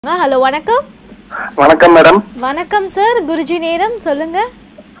Hello வணக்கம். வணக்கம் madam. வணக்கம் சார், குருஜி நேரம் சொல்லுங்க.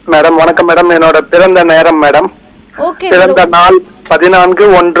 மேடம் வணக்கம் மேடம். என்னோட பிறந்த நேரம் மேடம். ஓகே. பிறந்த நாள்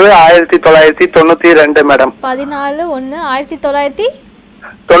 14/1/1992 மேடம்.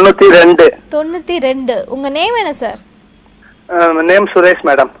 14/1/1992. உங்க நேம் என்ன sir? Name Suresh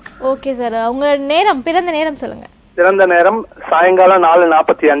madam. Okay sir, உங்க நேரம் பிறந்த நேரம் சொல்லுங்க. பிறந்த நேரம் சாயங்காலம்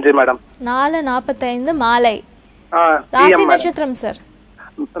 4:45 மேடம். 4:45 மாலை. ராசி PM நட்சத்திரம் சார்?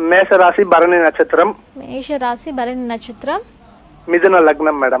 மேஷ ராசி பரணி நட்சத்திரம். மேஷ ராசி பரணி நட்சத்திரம். மிதுன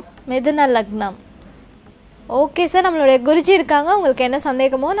லக்னம் மேடம். மிதுன லக்னம். ஓகே சார், நம்மளுடைய குருஜி இருக்காங்க. உங்களுக்கு என்ன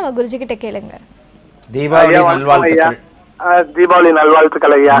சந்தேகமோ நம்ம குருஜி கிட்ட கேளுங்க. தீபாவளி நல்வாழ்த்துக்கள். தீபாவளி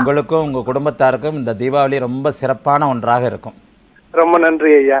நல்வாழ்த்துக்கள் ஐயா. உங்களுக்கும் உங்க குடும்பத்தாருக்கும் இந்த தீபாவளி ரொம்ப சிறப்பான ஒன்றாக இருக்கும். ரொம்ப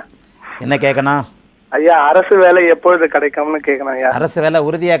நன்றி ஐயா. என்ன கேட்கணும் ஐயா? அரசு வேலை எப்பொழுது கிடைக்கும்னு கேட்கணும் ஐயா. அரசு வேலை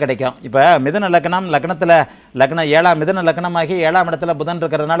உறுதியா கிடைக்கும். இப்ப மிதுன லக்னம், லக்னத்துல லக்னம் மிதுன லக்னமாகி 7ஆம் இடத்துல புதன்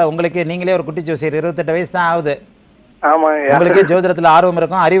இருக்கிறதுனால உங்களுக்கு நீங்களே ஒரு குட்டி ஜோசியர், 28 வயசு தான் ஆகுது. ஆமாங்க. உங்களுக்கு ஜோதிடத்துல ஆர்வம்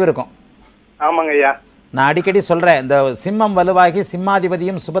இருக்கும், அறிவு இருக்கும். ஆமாங்க ஐயா. நான் அடிக்கடி சொல்றேன், இந்த சிம்மம் வலுவாகி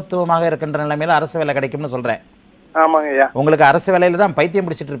சிம்மாதிபதியும் சுபத்துவமாக இருக்கின்ற நிலைமையில அரசு வேலை கிடைக்கும்னு சொல்றேன். ஆமாங்க ஐயா. உங்களுக்கு அரசு வேலையில தான் பைத்தியம்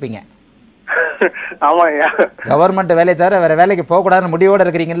பிடிச்சிட்டு இருப்பீங்க. ஆமாங்க. கவர்மெண்ட் வேலையை தவிர வேற வேலைக்கு போக கூடாதுன்னு முடிவோட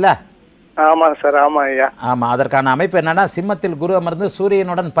இருக்கிறீங்கல்ல? ஆமா சார். ஆமா ஐயா. ஆமா, அதற்கான அமைப்பு என்னன்னா, சிம்மத்தில் குரு அமர்ந்து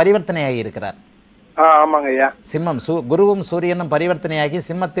சூரியனுடன் பரிவர்த்தனையாகி இருக்கிறார். ஆமாங்க ஐயா. சிம்மம் குருவும் சூரியனும் பரிவர்த்தனையாகி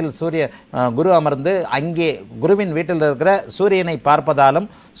சிம்மத்தில் குரு அமர்ந்து அங்கே குருவின் வீட்டில் இருக்கிற சூரியனை பார்ப்பதாலும்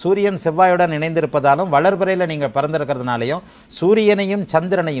சூரியன் செவ்வாயுடன் இணைந்திருப்பதாலும் வளர்பிறையில நீங்க பிறந்திருக்கிறதுனாலையும் சூரியனையும்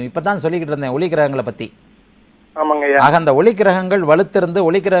சந்திரனையும் இப்பதான் சொல்லிக்கிட்டு இருந்தேன் ஒளி கிரகங்களை பத்தி. ஆமாங்க ஐயா. ஆக அந்த ஒளி கிரகங்கள் வலுத்திருந்து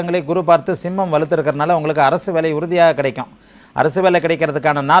ஒளி கிரகங்களை குரு பார்த்து சிம்மம் வலுத்திருக்கிறதுனால உங்களுக்கு அரசு வேலை உறுதியாக கிடைக்கும். அரசு வேலை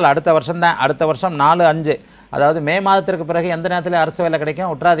கிடைக்கிறதுக்கான நாள் அடுத்த வருஷம் தான். அடுத்த வருஷம் 4/5, அதாவது மே மாதத்திற்கு பிறகு எந்த நேரத்தில் அரசு வேலை கிடைக்கும்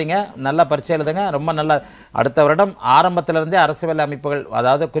விட்டுறாதீங்க. நல்லா பரீட்சை எழுதுங்க. ரொம்ப நல்லா அடுத்த வருடம் ஆரம்பத்திலிருந்தே அரசு வேலை அமைப்புகள்,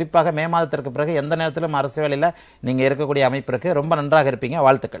 அதாவது குறிப்பாக மே மாதத்திற்கு பிறகு எந்த நேரத்திலும் அரசு வேலையில் நீங்கள் இருக்கக்கூடிய அமைப்பு இருக்கு. ரொம்ப நன்றாக இருப்பீங்க.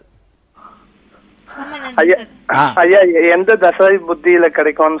 வாழ்த்துக்கள். ஐயா, எந்த தசை புத்தியில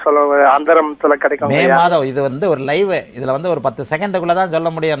கிடைக்கும்னு சொல்ல, அந்தரத்துல கிடைக்கும்? மே மாதம். இது ஒரு லைவ். இதுல ஒரு 10 செகண்டுக்குள்ள தான் சொல்ல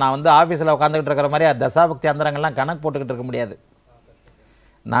முடியும். நான் ஆபீஸ்ல உட்காந்துக்கிட்டு இருக்கிற மாதிரி தசாபக்தி அந்தரங்கள்லாம் கணக்கு போட்டுக்கிட்டு இருக்க முடியாது.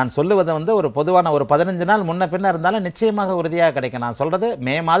 நான் சொல்லுவது ஒரு பொதுவான ஒரு 15 நாள் முன்ன பின்ன இருந்தாலும் நிச்சயமாக உறுதியாக கிடைக்கும். நான் சொல்றது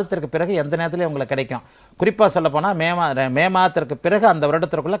மே மாதத்திற்கு பிறகு எந்த நேரத்திலையும் உங்களுக்கு கிடைக்கும். குறிப்பா சொல்ல போனா மே மாதத்திற்கு பிறகு அந்த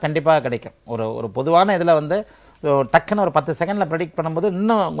வருடத்திற்குள்ள கண்டிப்பாக கிடைக்கும். ஒரு பொதுவான இதுல டக்குன்னு ஒரு 10 செகண்ட்ல ப்ரெடிக்ட் பண்ணும்போது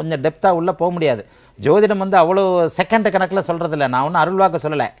இன்னும் கொஞ்சம் டெப்தா உள்ள போக முடியாது. ஜோதிடம் அவ்வளோ செகண்ட் கணக்கில் சொல்றது இல்லை. நான் ஒன்றும் அருள்வாக்கு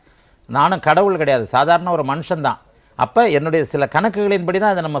சொல்லலை. நானும் கடவுள் கிடையாது, சாதாரண ஒரு மனுஷன் தான். அப்போ என்னுடைய சில கணக்குகளின்படி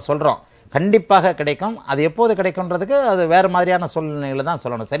தான் அதை நம்ம சொல்கிறோம். கண்டிப்பாக கிடைக்கும். அது எப்போது கிடைக்கும்ன்றதுக்கு அது வேறு மாதிரியான சூழ்நிலைகளை தான்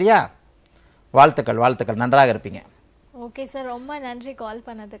சொல்லணும். சரியா? வாழ்த்துக்கள், வாழ்த்துக்கள். நன்றாக இருப்பீங்க. ஓகே சார், ரொம்ப நன்றி கால்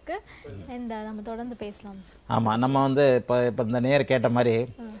பண்ணதுக்கு. நம்ம தொடர்ந்து பேசலாம். ஆமாம், நம்ம இப்போ இந்த நேர் கேட்ட மாதிரி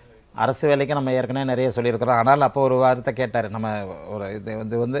அரசு வேலைக்கு நம்ம ஏற்கனவே நிறைய சொல்லியிருக்கிறோம். ஆனால் அப்போ ஒரு வார்த்தை கேட்டார். நம்ம ஒரு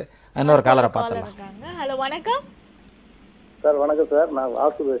இன்னொரு காலரை பார்த்துடலாம். ஹலோ வணக்கம் சார். வணக்கம் சார், நான்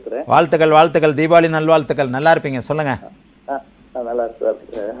வாசு பேசுறேன். வாழ்த்துக்கள், வாழ்த்துக்கள். தீபாவளி நல்வாழ்த்துக்கள். நல்லா இருப்பீங்க. சொல்லுங்க. நல்லா இருக்கு சார்.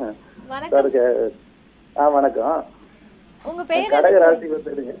 வணக்கம். வணக்கம். உங்க பேர்? கடகராசி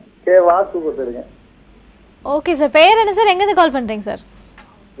கொடுத்துருங்க. வாசு கொடுத்துருங்க. ஓகே சார், பேர் என்ன சார்? எங்கேருந்து கால் பண்றீங்க சார்?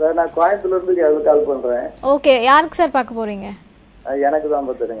 சார், நான் கோயம்புத்தூர்ல இருந்து கால் பண்றேன். ஓகே, யாருக்கு சார் பார்க்க போறீங்க? எனக்கு தான்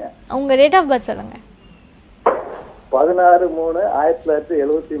பார்த்துருங்க. உங்க டேட் ஆஃப் பர்த் சொல்லுங்க.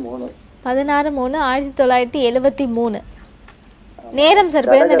 16/3/1973. 16/3/1973. நேரம் சார்?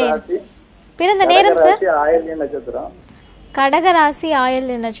 பிறந்த நேரம் சார்? ஆயில்ய நட்சத்திரம். கடகராசி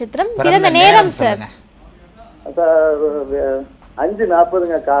ஆயில்ய நட்சத்திரம். பிறந்த நேரம் சார்?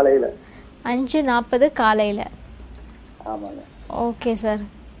 5:40 காலையில. 5:40 காலையில. ஆமாங்க. Okay sir.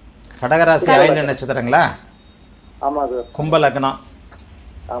 கடகராசி ஆயில்ய நட்சத்திரங்களா? ஆமா சார். கும்ப லக்னம்.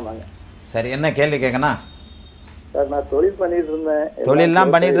 ஆமாங்க. சரி, என்ன கேள்வி கேட்கணும் சார்? நான் தொழில் பண்ணிட்டு இருந்தேன்.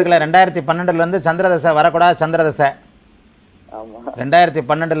 தொழிலெல்லாம் பண்ணிட்டு இருக்கல. 2012 இருந்து சந்திரதசை வரக்கூடாது. சந்திரதசை. ஆமா.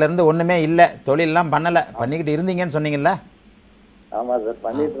 2012 இருந்து ஒண்ணுமே இல்லை. தொழிலெல்லாம் பண்ணல. பண்ணிக்கிட்டு இருந்தீங்கன்னு சொன்னீங்கல்ல? ஆமா சார்,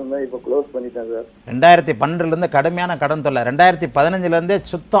 பண்ணிட்டு இருந்தேன். இப்போ க்ளோஸ் பண்ணிட்டேன் சார். 2012 இருந்து கடுமையான கடன் தொல்லை. 2015 இருந்தே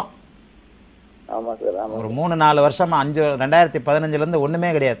சுத்தம். ஆமா சார். ஆமா. ஒரு 3-4 வருஷமா 2015 இருந்து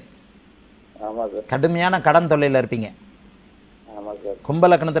ஒண்ணுமே கிடையாது. ஆமா சார். கடுமையான கடன் தொல்லையில் இருப்பீங்க. ஆமா சார். கும்ப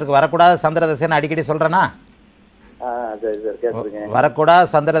லக்னத்திற்கு வரக்கூடாத சந்திரதசைன்னு அடிக்கடி சொல்றேன்னா? சரி சார், கேட்குறீங்க. வரக்கூடாத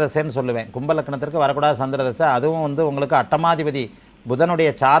சந்திரதசைன்னு சொல்லுவேன். கும்ப லக்னத்திற்கு வரக்கூடாத சந்திரதசை. அதுவும் உங்களுக்கு அட்டமாதிபதி புதனுடைய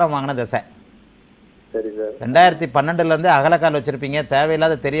சாரம் வாங்கின தசை. சரி சார். 2012 இருந்து அகலக்கால் வச்சிருப்பீங்க.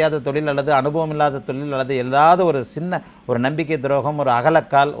 தேவையில்லாத தெரியாத தொழில் அல்லது அனுபவம் இல்லாத தொழில் அல்லது ஏதாவது ஒரு சின்ன ஒரு நம்பிக்கை துரோகம், ஒரு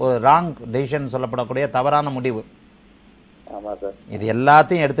அகலக்கால், ஒரு ராங் டெசிஷன் சொல்லப்படக்கூடிய தவறான முடிவு. ஆமா சார். இது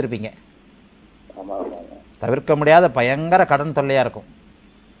எல்லாத்தையும் எடுத்திருப்பீங்க. தவிர்க்க முடியாத பயங்கர கடன் தொல்லையா இருக்கும்.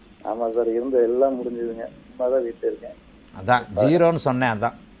 ஆமா சார், இருந்த எல்லாம் முடிஞ்சதுங்க. சும்மாதான் வீட்டில் இருக்கேன். அதான் ஜீரோன்னு சொன்னேன்.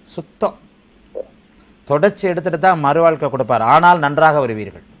 அதான் சுத்தம். தொடர்ச்சி எடுத்துட்டு தான் மறுவாழ்க்கை கொடுப்பார். ஆனால் நன்றாக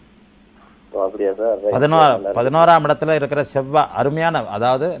வருவீர்கள். அப்படியா சார்? 11ஆம் இடத்துல இருக்கிற செவ்வாய் அருமையான,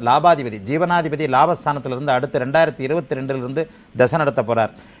 அதாவது லாபாதிபதி ஜீவனாதிபதி லாபஸ்தானத்திலிருந்து அடுத்து 2022 தசை நடத்த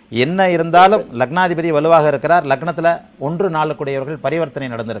போறார். என்ன இருந்தாலும் லக்னாதிபதி வலுவாக இருக்கிறார். லக்னத்தில் 1-4 கூடியவர்கள் பரிவர்த்தனை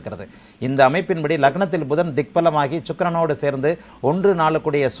நடந்திருக்கிறது. இந்த அமைப்பின்படி லக்னத்தில் புதன் திக்பலமாகி சுக்கிரனோடு சேர்ந்து 1-4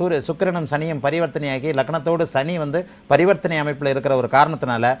 கூடிய சுக்கிரனும் சனியும் பரிவர்த்தனையாகி லக்னத்தோடு சனி பரிவர்த்தனை அமைப்பில் இருக்கிற ஒரு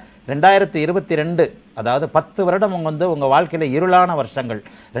காரணத்தினால 2022, அதாவது 10 வருடம் உங்க வாழ்க்கையில இருளான வருஷங்கள்.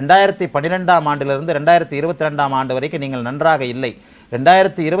 2012ஆம் ஆண்டிலிருந்து 2022ஆம் ஆண்டு வரைக்கும் நீங்கள் நன்றாக இல்லை.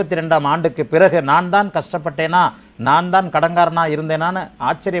 2022ஆம் ஆண்டுக்கு பிறகு நான் தான் கஷ்டப்பட்டேனா, நான் தான் கடங்காரனா இருந்தேனான்னு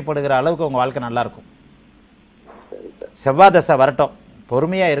ஆச்சரியப்படுகிற அளவுக்கு உங்க வாழ்க்கை நல்லா இருக்கும். செவ்வாய் தசை வரட்டும்,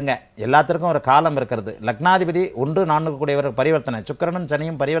 பொறுமையா இருங்க. எல்லாத்திற்கும் ஒரு காலம் இருக்கிறது. லக்னாதிபதி 1-4 கூடியவர் பரிவர்த்தனை, சுக்கிரனும்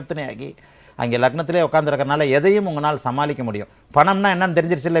சனியும் பரிவர்த்தனை ஆகி அங்கே லக்னத்திலே உட்கார்ந்துருக்கறனால எதையும் உங்களால் சமாளிக்க முடியும். பணம்னா என்னன்னு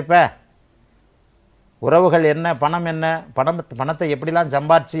தெரிஞ்சிருச்சு இல்லை? இப்ப உறவுகள் என்ன, பணம் என்ன, பணத்தை எப்படிலாம்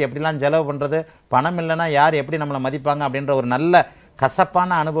சம்பாரிச்சு எப்படிலாம் செலவு பண்ணுறது, பணம் இல்லைன்னா யார் எப்படி நம்மளை மதிப்பாங்க அப்படின்ற ஒரு நல்ல கசப்பான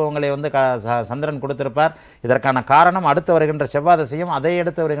அனுபவங்களை சந்திரன் கொடுத்திருப்பார். இதற்கான காரணம் அடுத்து வருகின்ற செவ்வாய் தசையும் அதை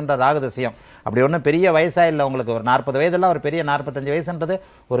எடுத்து வருகின்ற ராகு தசையும். அப்படி ஒன்றும் பெரிய வயசாக இல்லை உங்களுக்கு. ஒரு 40 வயதெல்லாம் ஒரு பெரிய 45 வயசுன்றது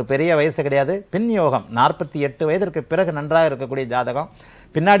ஒரு பெரிய வயசு கிடையாது. பின் யோகம் 48 வயதிற்கு பிறகு நன்றாக இருக்கக்கூடிய ஜாதகம்.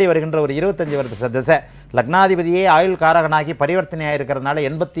 பின்னாடி வருகின்ற ஒரு 25 வருட திசை லக்னாதிபதியே ஆயுள் காரகனாகி பரிவர்த்தனையாக இருக்கிறதுனால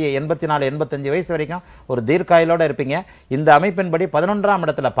 84, 85 வயசு வரைக்கும் ஒரு தீர்க்காயுளோடு இருப்பீங்க. இந்த அமைப்பின்படி 11ஆம்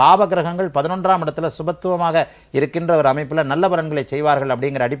இடத்துல பாவ கிரகங்கள் 11ஆம் இடத்துல சுபத்துவமாக இருக்கின்ற ஒரு அமைப்பில் நல்ல பலன்களை செய்வார்கள்.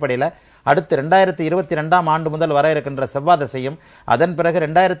 அப்படிங்கிற அடிப்படையில் அடுத்து 2022ஆம் ஆண்டு முதல் வர இருக்கின்ற செவ்வாய் தசையும் அதன் பிறகு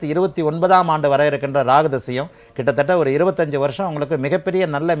 2029ஆம் ஆண்டு வர இருக்கின்ற ராகு தசையும் கிட்டத்தட்ட ஒரு 25 வருஷம் உங்களுக்கு மிகப்பெரிய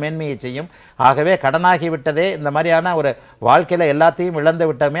நல்ல மேன்மையை செய்யும். ஆகவே கடனாகி விட்டதே, இந்த மாதிரியான ஒரு வாழ்க்கையில எல்லாத்தையும் இழந்து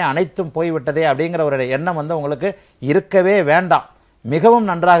விட்டமே, அனைத்தும் போய்விட்டதே அப்படிங்கிற ஒரு எண்ணம் உங்களுக்கு இருக்கவே வேண்டாம். மிகவும்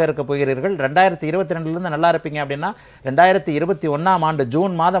நன்றாக இருக்க போகிறீர்கள். 2022 நல்லா இருப்பீங்க அப்படின்னா 2021ஆம் ஆண்டு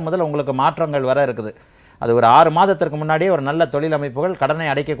ஜூன் மாதம் முதல் உங்களுக்கு மாற்றங்கள் வர இருக்குது. அது ஒரு 6 மாதத்திற்கு முன்னாடியே ஒரு நல்ல தொழில் அமைப்புகள், கடனை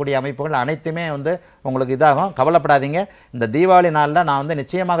அடைக்கக்கூடிய அமைப்புகள் அனைத்துமே உங்களுக்கு இதாகும். கவலைப்படாதீங்க. இந்த தீபாவளி நாளில் நான்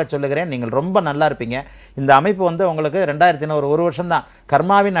நிச்சயமாக சொல்லுகிறேன், நீங்கள் ரொம்ப நல்லா இருப்பீங்க. இந்த அமைப்பு உங்களுக்கு 2000 ஒரு வருஷம் தான்.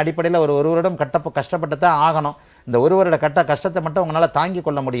 கர்மாவின் அடிப்படையில் ஒரு வருடம் கஷ்டப்பட்டு தான் ஆகணும். இந்த ஒரு வருட கஷ்டத்தை மட்டும் உங்களால் தாங்கி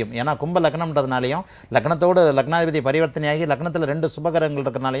கொள்ள முடியும். ஏன்னா கும்ப லக்னம்ன்றதுனாலையும் லக்னத்தோடு லக்னாதிபதி பரிவர்த்தனையாகி லக்னத்தில் 2 சுபகரங்கள்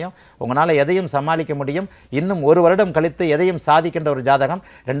இருக்கிறனாலையும் உங்களால் எதையும் சமாளிக்க முடியும். இன்னும் ஒரு வருடம் கழித்து எதையும் சாதிக்கின்ற ஒரு ஜாதகம்.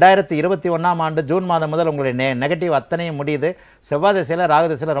 2021ஆம் ஆண்டு ஜூன் மாதம் முதல் உங்களுடைய நெகட்டிவ் அத்தனையும் முடியுது. செவ்வாய் திசையில் ராகு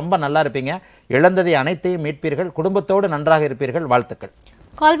திசையில் ரொம்ப நல்லா இருப்பீங்க. இழந்ததை அனைத்தையும் மீட்பீர்கள். குடும்பத்தோடு நன்றாக இருப்பீர்கள். வாழ்த்துக்கள்.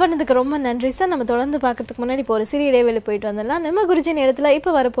 கால் பண்ணதுக்கு ரொம்ப நன்றி சார். நம்ம தொடர்ந்து பார்க்கறதுக்கு முன்னாடி இப்போ ஒரு சிறிய இடைவேளை போயிட்டு வந்துடலாம். நம்ம குருஜி நேரத்தில்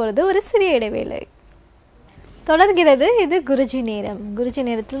இப்போ வரப்போகிறது ஒரு சிறிய இடைவேளை தொடர்கிறது. இது குருஜி நேரம். குருஜி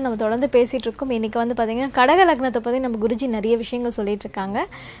நேரத்தில் நம்ம தொடர்ந்து பேசிகிட்டு இருக்கோம். இன்றைக்கி பார்த்தீங்கன்னா கடக லக்னத்தை பற்றி நம்ம குருஜி நிறைய விஷயங்கள் சொல்லிட்டு இருக்காங்க.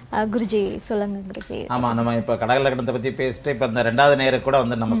 குருஜி சொல்லுங்க குருஜி. ஆமாம், நம்ம இப்போ கடக லக்னத்தை பற்றி பேசிட்டு இப்போ இந்த 2வது நேரம் கூட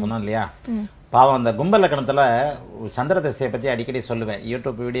நம்ம சொன்னோம் இல்லையா, பாவம் அந்த கும்ப லக்னத்தில் சந்திர தசையை பற்றி அடிக்கடி சொல்லுவேன்.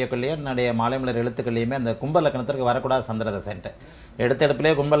 யூடியூப் வீடியோக்குள்ளேயே என்னுடைய மாலைமலர் எழுத்துக்கள்லையுமே அந்த கும்ப லக்னத்திற்கு வரக்கூடாது சந்திர தசைன்ட்டு.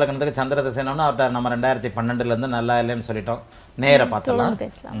 எடுத்தெடுப்புலேயே கும்ப லக்னத்துக்கு சந்திர தசைனோன்னா அவர்கிட்ட நம்ம 2012 நல்லா இல்லைன்னு சொல்லிட்டோம். நேரம் பார்த்தலாம்.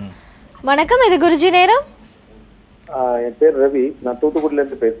 வணக்கம், இது குருஜி நேரம். என் பேர் ரவி, நான் தூத்துக்குடியில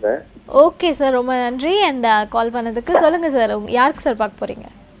இருந்து பேசுறேன். ஓகே சார், ரொம்ப நன்றி அண்ட் கால் பண்ணதுக்கு. சொல்லுங்க சார், யாருக்கு சார் பார்க்க போறீங்க?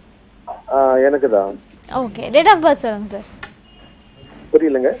 எனக்கு தான். ஓகே, டேட் ஆஃப் பர்த் சொல்லுங்க சார்.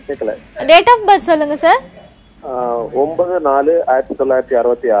 புரியலங்க, கேட்கல. டேட் ஆஃப் பர்த் சொல்லுங்க சார்.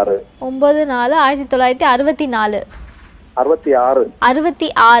 9/4/1966. 9/4/1964.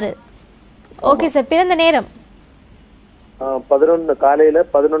 66. Okay sir. பிறந்த நேரம் 11 காலையில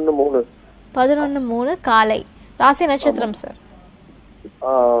 11:03. 11:03 காலை. ராசி நட்சத்திரம் சார்?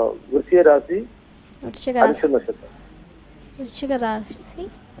 விருச்சிக ராசி. விருச்சிக ராசி.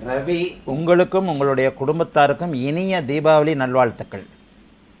 ரவி, உங்களுக்கும் உங்களுடைய குடும்பத்தாருக்கும் இனிய தீபாவளி நல்வாழ்த்துக்கள்.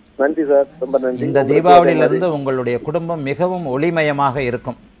 நன்றி சார், ரொம்ப நன்றி. இந்த தீபாவளியிலிருந்து உங்களுடைய குடும்பம் மிகவும் ஒளிமயமாக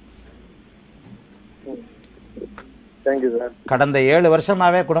இருக்கும். Thank you sir. கடந்த 7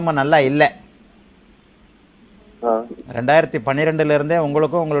 வருஷமாவே குடும்பம் நல்லா இல்லை. 2012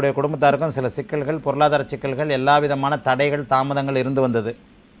 உங்களுக்கும் உங்களுடைய குடும்பத்தாருக்கும் சில சிக்கல்கள், பொருளாதார சிக்கல்கள், எல்லா விதமான தடைகள், தாமதங்கள் இருந்து வந்தது.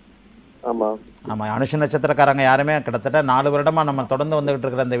 ஆமாம். அனுஷ நட்சத்திரக்காரங்க யாருமே கிட்டத்தட்ட 4 வருடமாக நம்ம தொடர்ந்து வந்துகிட்டு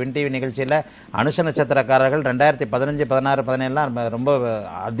இருக்கிற அந்த வின் டிவி நிகழ்ச்சியில் அனுஷ நட்சத்திரக்காரர்கள் 2015, 16, 17 ரொம்ப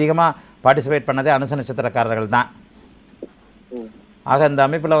அதிகமாக பார்ட்டிசிபேட் பண்ணதே அனுஷ நட்சத்திரக்காரர்கள் தான். ஆக இந்த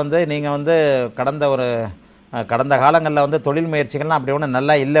அமைப்பில் நீங்கள் கடந்த காலங்களில் தொழில் முயற்சிகள்லாம் அப்படி ஒன்றும்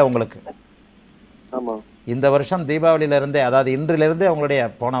நல்லா இல்லை உங்களுக்கு. இந்த வருஷம் தீபாவளியிலிருந்தே, அதாவது இன்றிலிருந்தே உங்களுடைய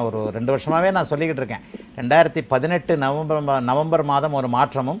போன ஒரு 2 வருஷமாகவே நான் சொல்லிக்கிட்டு இருக்கேன், 2018 நவம்பர் மாதம் ஒரு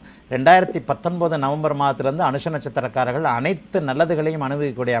மாற்றமும் 2019 நவம்பர் மாதத்திலிருந்து அனுஷ நட்சத்திரக்காரர்கள் அனைத்து நல்லதுகளையும்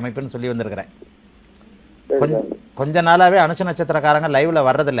அனுபவிக்கக்கூடிய அமைப்புன்னு சொல்லி வந்திருக்கிறேன். கொஞ்ச நாளாவே அனுஷ நட்சத்திரக்காரங்க லைவ்ல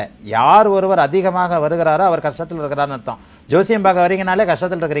வர்றதில்லை. யார் ஒருவர் அதிகமாக வருகிறாரோ அவர் கஷ்டத்தில் இருக்கிறான்னு அர்த்தம். ஜோசியம் பார்க்க வரீங்கனாலே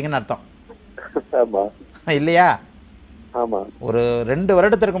கஷ்டத்தில் இருக்கிறீங்கன்னு அர்த்தம் இல்லையா? ஒரு 2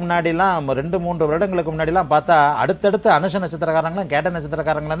 வருடத்திற்கு முன்னாடிலாம், 2-3 வருடங்களுக்கு முன்னாடிலாம் பார்த்தா அடுத்தடுத்து அனுஷ நட்சத்திரக்காரங்களும் கேட்ட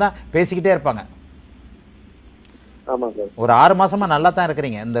நட்சத்திரக்காரங்களும் தான் பேசிக்கிட்டே இருப்பாங்க. ஒரு 6 மாசமா நல்லா தான்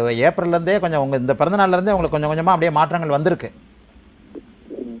இருக்கிறீங்க. இந்த ஏப்ரல்ல இருந்தே கொஞ்சம் உங்க இந்த பிறந்த நாள்ல இருந்தே உங்களுக்கு கொஞ்சம் கொஞ்சமா அப்படியே மாற்றங்கள் வந்திருக்கு.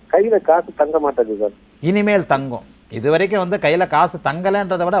 கையில காசு தங்க மாட்டேங்குது சார். இனிமேல் தங்கும். இது வரைக்கும் வந்து கையில காசு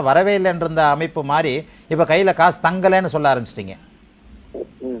தங்கலைன்றதை விட வரவே இல்லைன்ற அமைப்பு மாறி இப்ப கையில காசு தங்கலைன்னு சொல்ல ஆரம்பிச்சிட்டீங்க.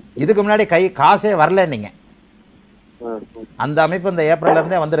 இதுக்கு முன்னாடி காசே வரல நீங்க. அந்த அமைப்பு இந்த ஏப்ரல்ல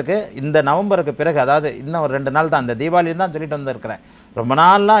இருந்தே வந்திருக்கு. இந்த நவம்பருக்கு பிறகு, அதாவது இன்னும் ஒரு 2 நாள் தான், இந்த தீபாவளி தான் சொல்லிட்டு வந்திருக்கிறேன். ரொம்ப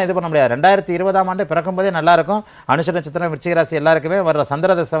நாள்லாம் இது பண்ண முடியாது. 2020ஆம் ஆண்டு பிறக்கும் போதே நல்லா இருக்கும். அனுஷ நட்சத்திரம், விருச்சிக ராசி எல்லாருக்குமே வர்ற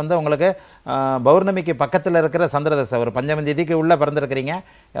சந்திரதசை வந்து உங்களுக்கு பௌர்ணமிக்கு பக்கத்தில் இருக்கிற சந்திரதசை. ஒரு பஞ்சம திதிக்கு உள்ள பிறந்திருக்கிறீங்க,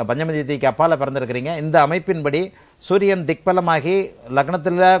 பஞ்சம திதிக்கு அப்பால பிறந்திருக்கிறீங்க. இந்த அமைப்பின்படி சூரியன் திக்பலமாகி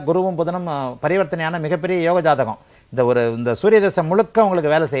லக்னத்தில் குருவும் புதனும் பரிவர்த்தனையான மிகப்பெரிய யோக ஜாதகம். இந்த சூரிய தசை முழுக்க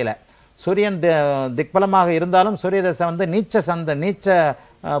உங்களுக்கு வேலை செய்யலை. சூரியன் திக்பலமாக இருந்தாலும் சூரிய தசை வந்து நீச்ச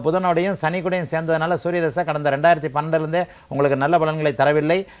புதனோடையும் சனி கூடையும் சேர்ந்ததுனால சூரிய தசை கடந்த 2012 உங்களுக்கு நல்ல பலன்களை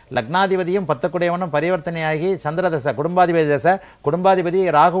தரவில்லை. லக்னாதிபதியும் 10 குடையவனும் பரிவர்த்தனையாகி சந்திர தசை, குடும்பாதிபதி தசை, குடும்பாதிபதி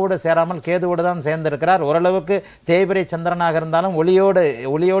ராகுவோடு சேராமல் கேதுவோடு தான் சேர்ந்திருக்கிறார். ஓரளவுக்கு தேய்பிரை சந்திரனாக இருந்தாலும்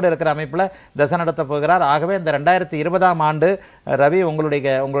ஒளியோடு இருக்கிற அமைப்பில் தசை நடத்த போகிறார். ஆகவே இந்த 2020ஆம் ஆண்டு ரவி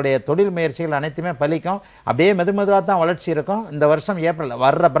உங்களுடைய தொழில் முயற்சிகள் அனைத்துமே பலிக்கும். அப்படியே மெதுவாக தான் வளர்ச்சி இருக்கும். இந்த வருஷம் ஏப்ரல்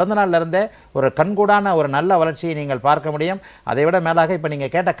வர்ற பிறந்த நாள்ல இருந்தே ஒரு கண்கூடான ஒரு நல்ல வளர்ச்சியை நீங்கள் பார்க்க முடியும். அதை விட மேலாக இப்போ நீங்கள்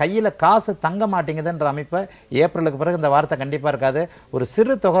கேட்ட கையில் காசு தங்க மாட்டேங்குதுன்ற அமைப்பு ஏப்ரலுக்கு பிறகு இந்த வார்த்தை கண்டிப்பாக இருக்காது. ஒரு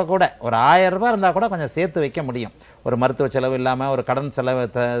சிறு தொகை கூட, ஒரு 1000 ரூபாய் இருந்தால் கூட கொஞ்சம் சேர்த்து வைக்க முடியும். ஒரு மருத்துவ செலவு இல்லாமல், ஒரு கடன்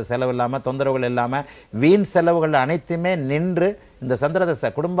செலவு இல்லாமல், தொந்தரவுகள் இல்லாமல், வீண் செலவுகள் அனைத்துமே நின்று இந்த சந்திரதசை,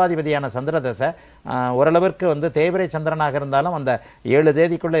 குடும்பாதிபதியான சந்திரதசை ஓரளவிற்கு வந்து தேய்பிரை சந்திரனாக இருந்தாலும் அந்த 7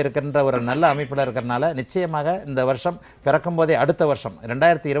 தேதிக்குள்ளே இருக்கின்ற ஒரு நல்ல அமைப்பில் இருக்கிறனால நிச்சயமாக இந்த வருஷம் பிறக்கும் போதே, அடுத்த வருஷம்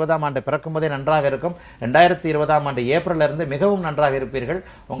 2020ஆம் ஆண்டு பிறக்கும் போதே நன்றாக இருக்கும். 2020ஆம் ஆண்டு ஏப்ரல்ல இருந்து மிகவும் நன்றாக இருப்பீர்கள்.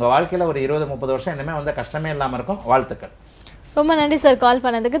 உங்கள் வாழ்க்கையில் ஒரு 20-30 வருஷம் இனிமேல் வந்து கஷ்டமே இல்லாமல் இருக்கும். வாழ்த்துக்கள். ரொம்ப நன்றி சார் கால்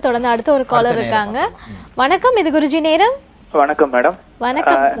பண்ணதுக்கு. தொடர்ந்து அடுத்த ஒரு காலர் இருக்காங்க. வணக்கம், இது குருஜி நேரம். வணக்கம் மேடம்.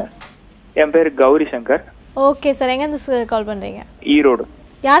 வணக்கம் சார். என் பேர் கௌரி சங்கர். ஓகே சார், எங்க இருந்து கால் பண்றீங்க? ஈரோடு.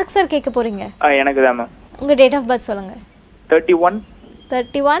 யாருக்கு சார் கேட்க போறீங்க? எனக்கு தான் மேம். உங்க டேட் ஆஃப் பர்த் சொல்லுங்க. 31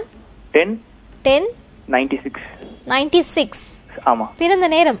 10 96. 96. ஆமா. பிறந்த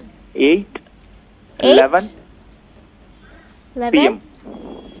நேரம் 8:11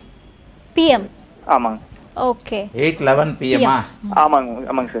 PM. ஆமாங்க. ஓகே. 8:11 PM.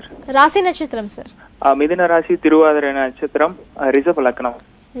 ஆமாங்க சார். ராசி நட்சத்திரம் சார்? மிதுன ராசி, திருவாதிரை நட்சத்திரம், ரிஷப லக்னம்.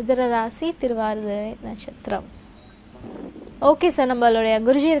 மிதுன ராசி, திருவாதிரை நட்சத்திரம். ஓகே சார், நம்மளுடைய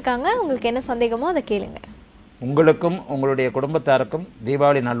குருஜி இருக்காங்க. உங்களுக்கு என்ன சந்தேகமோ அதை கேளுங்க. உங்களுக்கும் உங்களுடைய குடும்பத்தாருக்கும்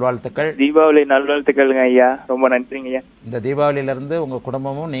தீபாவளி நல்வாழ்த்துக்கள். தீபாவளி நல்வாழ்த்துக்கள்ங்க ஐயா. ரொம்ப நன்றிங்க ஐயா. இந்த தீபாவளியிலிருந்து உங்க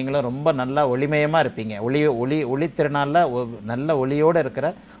குடும்பமும் நீங்களும் ரொம்ப நல்லா ஒளிமயமா இருப்பீங்க. ஒளி திருநாள்ல நல்ல ஒளியோடு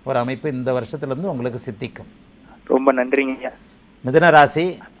இருக்கிற ஒரு அமைப்பு இந்த வருஷத்துலேருந்து உங்களுக்கு சித்திக்கும். ரொம்ப நன்றிங்க ஐயா. மிதுன ராசி,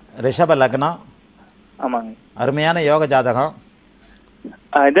 ரிஷப லக்னம். ஆமாங்க. அருமையான யோக ஜாதகம்.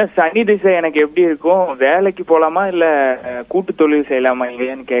 இதான் சனி திசை எனக்கு எப்படி இருக்கும்? வேலைக்கு போலாமா இல்ல கூட்டு தொழில் செய்யலாமா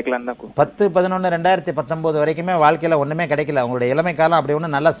இல்லையான்னு கேட்கலாம் தான். 10/11/2019 வரைக்குமே வாழ்க்கையில ஒண்ணுமே கிடைக்கல. உங்களுடைய இளமை காலம் அப்படி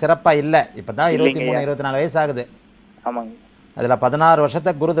ஒன்றும் நல்லா சிறப்பா இல்லை. இப்பதான் 23-24 வயசு ஆகுது. ஆமாங்க. அதுல 16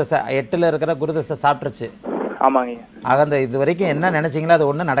 வருஷத்தை குருதசை, 8ல் இருக்கிற குருதசை சாப்பிட்டுருச்சு. ஆமாங்க. ஆக இது வரைக்கும் என்ன நினைச்சீங்களோ அது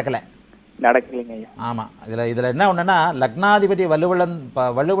ஒன்றும் நடக்கலைங்க ஐயா. ஆமா. இதுல என்ன ஒண்ணுன்னா, லக்னாதிபதி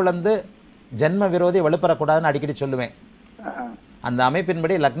வலுவிழந்து ஜென்ம விரோதி வலுப்பெறக்கூடாதுன்னு அடிக்கடி சொல்லுவேன். அந்த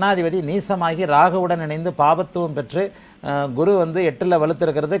அமைப்பின்படி லக்னாதிபதி நீசமாகி ராகுவுடன் இணைந்து பாபத்துவம் பெற்று குரு வந்து 8ல்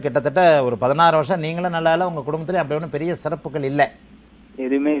வலுத்திருக்கிறது. கிட்டத்தட்ட ஒரு 16 வருஷம் நீங்களும் நல்லா இல்லை, உங்க குடும்பத்திலே அப்படி ஒன்றும் பெரிய சிறப்புகள் இல்லை.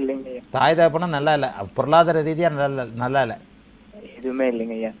 எதுவுமே இல்லைங்க. தாய் தகப்பனும் நல்லா இல்லை, பொருளாதார ரீதியா நல்லா இல்லை, எதுவுமே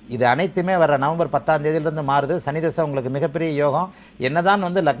இல்லைங்க ஐயா. இது அனைத்துமே வர நவம்பர் 10ஆம் தேதியிலிருந்து மாறுது. சனி தசை உங்களுக்கு மிகப்பெரிய யோகம். என்னதான்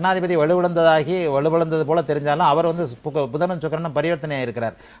வந்து லக்னாதிபதி வலுவிழந்தது போல தெரிஞ்சாலும் அவர் வந்து புதனும் சுக்கிரனும் பரிவர்த்தனையாக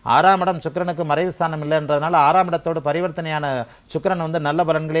இருக்கிறார். 6ஆம் இடம் சுக்கிரனுக்கு மறைவு ஸ்தானம் இல்லைன்றதுனால 6ஆம் இடத்தோடு பரிவர்த்தனையான சுக்கிரன் வந்து நல்ல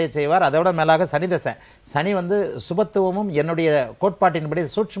பலன்களே செய்வார். அதோட மேலாக சனி தசை, சனி வந்து சுபத்துவமும் என்னுடைய கோட்பாட்டின்படி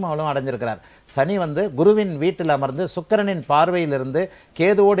சூட்சுமவலும் அடைஞ்சிருக்கிறார். சனி வந்து குருவின் வீட்டில் அமர்ந்து சுக்கிரனின் பார்வையிலிருந்து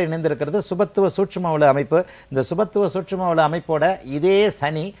கேதுவோடு இணைந்திருக்கிறது. சுபத்துவ சூட்சுமவல அமைப்பு. இந்த சுபத்துவ சூட்சுமவல அமைப்போட இதே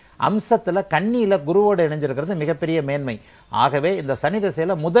சனி அம்சத்தில் கன்னியில் குருவோடு இணைஞ்சிருக்கிறது மிகப்பெரிய மேன்மை. ஆகவே இந்த சனி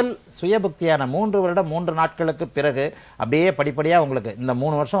திசையில் முதல் சுயபக்தியான 3 வருடம் 3 நாட்களுக்கு பிறகு அப்படியே படிப்படியாக உங்களுக்கு இந்த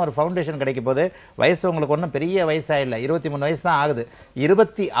 3 வருஷம் ஒரு ஃபவுண்டேஷன் கிடைக்கும் போது வயசு உங்களுக்கு ஒன்றும் பெரிய வயசாக இல்லை, 23 வயசு தான் ஆகுது.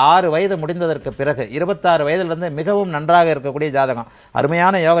 26 வயது முடிந்ததற்கு பிறகு 26 வயதிலிருந்து மிகவும் நன்றாக இருக்கக்கூடிய ஜாதகம்,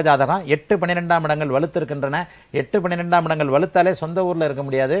 அருமையான யோக ஜாதகம். 8 12ஆம் இடங்கள் வலுத்திருக்கின்றன. 8 12ஆம் இடங்கள் வலுத்தாலே சொந்த ஊரில் இருக்க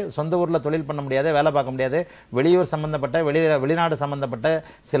முடியாது, சொந்த ஊரில் தொழில் பண்ண முடியாது, வேலை பார்க்க முடியாது. வெளியூர் சம்பந்தப்பட்ட வெளிநாடு சம்பந்தப்பட்ட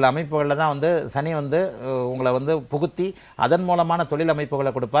சில அமைப்புகளில் தான் வந்து சனி வந்து உங்களை வந்து புகுத்தி அதன் மூலமான தொழில்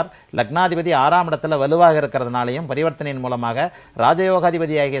அமைப்புகளை கொடுப்பார். லக்னாதிபதி 6ஆம் இடத்துல வலுவாக இருக்கிறதுனாலையும் பரிவர்த்தனையின் மூலமாக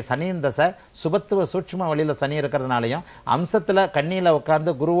ராஜயோகாதிபதியாகிய சனியின் தசை சுபத்துவ சூட்சும வழியில் சனி இருக்கிறதுனாலையும் அம்சத்தில் கண்ணியில்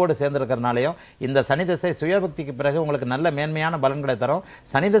உட்கார்ந்து குருவோடு சேர்ந்திருக்கிறதுனாலையும் இந்த சனி தசை சுயபக்திக்கு பிறகு உங்களுக்கு நல்ல மேன்மையான பலன்களை தரும்.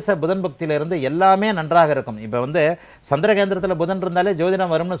 சனி தசை புதன் பக்தியிலிருந்து எல்லாமே நன்றாக இருக்கும். இப்போ வந்து சந்திரகேந்திரத்தில் புதன் இருந்தாலே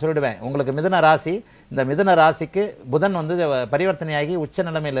ஜோதிடம் வரும்னு சொல்லிடுவேன். உங்களுக்கு மிதுன ராசி, இந்த மிதுன ராசிக்கு புதன் வந்து பரிவர்த்தனையாகி உச்ச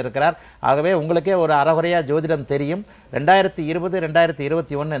நிலைமையில் இருக்கிறார். ஆகவே உங்களுக்கே ஒரு அறகுறையா ஜோதிடம் தெரியும். 2020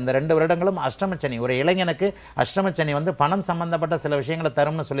 2021 இந்த 2 வருடங்களும் அஷ்டமச்சனி, ஒரு இளைஞனுக்கு அஷ்டமச்சனி வந்து பணம் சம்பந்தப்பட்ட சில விஷயங்களை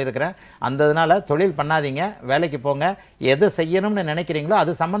தரும்னு சொல்லியிருக்கிறேன். அந்த இதனால தொழில் பண்ணாதீங்க, வேலைக்கு போங்க. எது செய்யணும்னு நினைக்கிறீங்களோ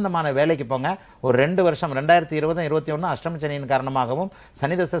அது சம்பந்தமான வேலைக்கு போங்க. ஒரு 2 வருஷம் 2020 21 அஷ்டமச்சனியின் காரணமாகவும்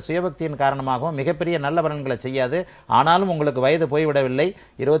சனிதச சுயபக்தியின் காரணமாகவும் மிகப்பெரிய நல்ல பலன்களை செய்யாது. ஆனாலும் உங்களுக்கு வயது போய்விடவில்லை.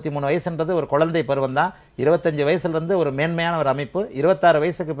 23 வயசுன்றது ஒரு குழந்தை பருவம் தான். 25 வயசுலேருந்து ஒரு மேன்மையான ஒரு அமைப்பு. 26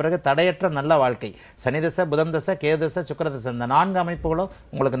 வயசுக்கு பிறகு தடையற்ற நல்ல வாழ்க்கை. சனிதசை, புதன் தசை, கேதுதசை, சுக்கிரதசை இந்த 4 அமைப்புகளும்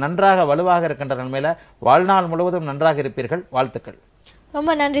உங்களுக்கு நன்றாக வலுவாக இருக்கின்ற நிலைமையில வாழ்நாள் முழுவதும் நன்றாக இருப்பீர்கள். வாழ்த்துக்கள்.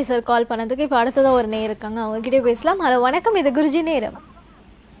 ரொம்ப நன்றி சார் கால் பண்ணதுக்கு. இப்போ அடுத்ததான் ஒரு நேரம் இருக்காங்க, அவங்ககிட்ட பேசலாம். ஹலோ வணக்கம், இது குருஜி நேரம்.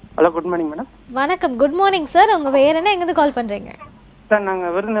 Hello good morning madam. வணக்கம், குட் மார்னிங் சார். உங்க பேர் என்ன, எங்கேருந்து கால் பண்றீங்க? சார்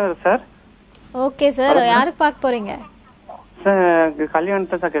நாங்கள் விருதுநகர் சார். ஓகே சார், யாருக்கு பார்க்க போறீங்க? சார்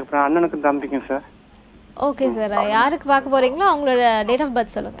கல்யாணத்தை சார் கேட்குறேன், அண்ணனுக்கு தம்பிக்கும் சார். ஓகே சார், யாருக்கு பார்க்க போறீங்களோ அவங்களோட டேட் ஆஃப்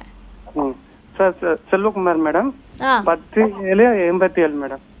பர்த் சொல்லுங்க. Sir Selvakumar madam. 10/7/87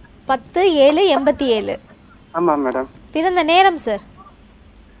 மேடம். 10/7/87. ஆமாம் மேடம். பிறந்த நேரம் சார்?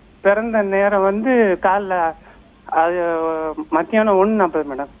 பிறந்த நேரம் வந்து காலைல மத்தியானம் 1:40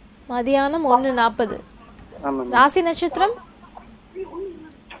 மேடம். மதியானம் 1:40. ஆமாம். ராசி நட்சத்திரம்?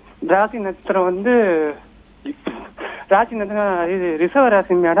 ராசி நட்சத்திரம் வந்து ராசி நட்சத்திரம் இது ரிஷப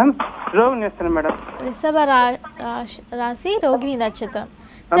ராசி மேடம், ரோகிணி நட்சத்திரம் மேடம். ரிஷப ராசி, ரோகிணி நட்சத்திரம்.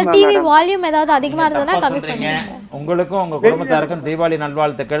 சார் டிவி வால்யூம் ஏதாவது அதிகமா இருந்ததுன்னா கம்மி பண்ணுங்க. உங்களுக்கும் உங்க குடும்பத்தாருக்கும் தீபாவளி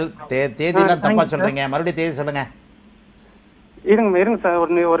நல்வாழ்த்துக்கள். தேதியெல்லாம் தப்பா சொல்றீங்க, மறுபடியும் தேதி சொல்லுங்க. இருங்க சார்,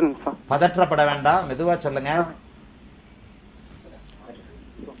 ஒரு நிமிஷம். பதற்றப்பட வேண்டாம், மெதுவா சொல்லுங்க.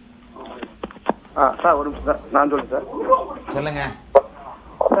 சார் ஒரு நிமிஷம் சார், நான் சொல்லுங்க சார். சொல்லுங்க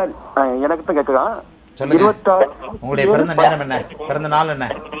சார் எனக்கு தான் கேட்குதான். சொல்லுங்க. உங்களுடைய பிறந்த நேரம் என்ன, பிறந்த நாள் என்ன?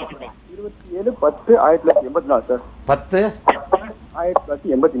 27/10/1984 சார்.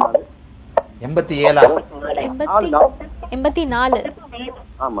 10/1984. 84.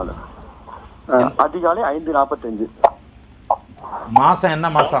 ஆமா. அதிகாலை 5:45. மாசம் என்ன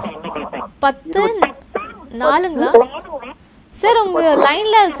மாசம்? 10/4ங்களா? சார் உங்க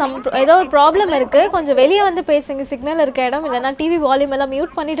லைன்ல ஏதோ ஒரு ப்ராப்ளம் இருக்கு, கொஞ்சம் வெளியே வந்து பேசுங்க, சிக்னல் இருக்க இடம், இல்லைன்னா டிவி வால்யூம் எல்லாம்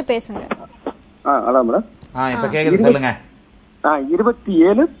மியூட் பண்ணிட்டு பேசுங்க. அதான் மேடம். இப்ப கேக்குது, சொல்லுங்க.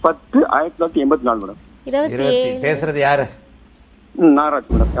 27/10/1984 மேடம். 27 பேசுறது யாரு? நாராஜ்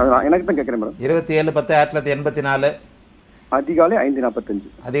மேடம். எனக்கு தான் கேட்குறேன் மேடம். 27/10/1984 அதிகாலை 5:45.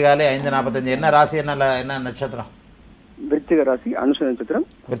 அதிகாலை 5:45. என்ன ராசி, என்ன நட்சத்திரம்? விருச்சிக ராசி, அனுஷ நட்சத்திரம்.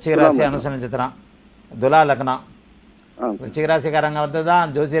 விருச்சிக ராசி, அனுஷ நட்சத்திரம், துலா லக்னம். விருச்சிக ராசிக்காரங்க வந்து தான்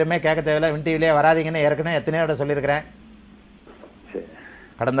ஜோசியரமே கேட்க தேவையில்லை, வின் டிவிலே வராதிங்கன்னு ஏற்கனவே எத்தனையோ விட சொல்லியிருக்கிறேன்.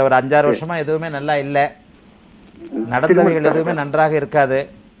 கடந்த ஒரு 5-6 வருஷமா எதுவுமே நல்லா இல்லை, நடந்தவைகள் எதுவுமே நன்றாக இருக்காது.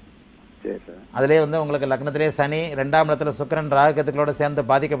 அதுலேயே வந்து உங்களுக்கு லக்னத்திலே சனி, 2ஆம் இடத்துல சுக்கிரன் ராகுகத்துக்களோட சேர்ந்து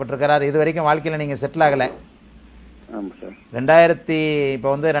பாதிக்கப்பட்டிருக்கிறார். இது வரைக்கும் வாழ்க்கையில் நீங்கள் செட்டில் ஆகலை.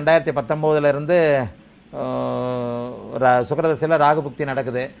 2019 இருந்து சுக்கிரதசையில் ராகுபுக்தி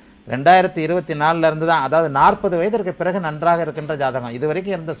நடக்குது. 2024 இருந்து தான், அதாவது 40 வயதிற்கு பிறகு நன்றாக இருக்கின்ற ஜாதகம். இது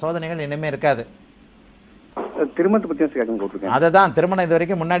வரைக்கும் இருந்த சோதனைகள் இனிமே இருக்காது. திருமணத்தை பற்றி அதை தான் திருமணம் இது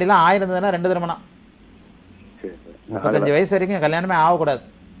வரைக்கும் முன்னாடிலாம் ஆயிருந்ததுன்னா 2 திருமணம். 35 வயசு வரைக்கும் கல்யாணமே ஆகக்கூடாது.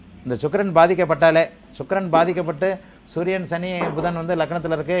 இந்த சுக்கிரன் பாதிக்கப்பட்டாலே, சுக்கிரன் பாதிக்கப்பட்டு சூரியன் சனி புதன் வந்து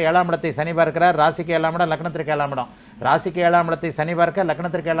லக்னத்தில் இருக்கு. 7ஆம் இடத்தை சனி பார்க்கிறார். ராசிக்கு 7ஆம் இடம், லக்னத்திற்கு 7ஆம் இடம். ராசிக்கு 7ஆம் இடத்தை சனி பார்க்க,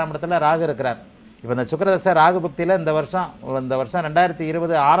 லக்னத்திற்கு 7ஆம் இடத்துல ராகு இருக்கிறார். இப்போ இந்த சுக்கிரதசை ராகு புக்தியில் இந்த வருஷம்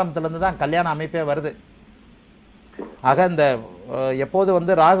 2020 ஆரம்பத்திலேருந்து தான் கல்யாண அமைப்பே வருது. ஆக இந்த எப்போது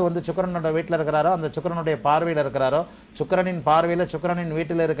வந்து ராகு வந்து சுக்கிரனோட வீட்டில் இருக்கிறாரோ அந்த சுக்கிரனுடைய பார்வையில் இருக்கிறாரோ சுக்கிரனின் பார்வையில் சுக்கிரனின்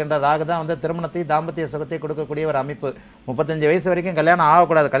வீட்டில் இருக்கின்ற ராகு தான் வந்து திருமணத்தை தாம்பத்திய சுகத்தை கொடுக்கக்கூடிய ஒரு அமைப்பு. 35 வயசு வரைக்கும் கல்யாணம்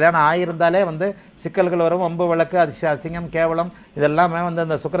ஆகக்கூடாது. கல்யாணம் ஆகியிருந்தாலே வந்து சிக்கல்கள் வரும், வம்பு வழக்கு, அசிங்கம், கேவலம் இதெல்லாமே வந்து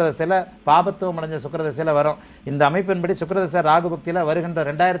அந்த சுக்கிரதசையில் பாபத்துவம் அடைஞ்ச சுக்கிரதசையில் வரும். இந்த அமைப்பின்படி சுக்கிரதசை ராகு பக்தியில் வருகின்ற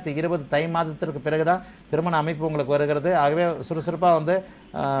 2020 தை மாதத்திற்கு பிறகுதான் திருமண அமைப்பு உங்களுக்கு வருகிறது. ஆகவே சுறுசுறுப்பாக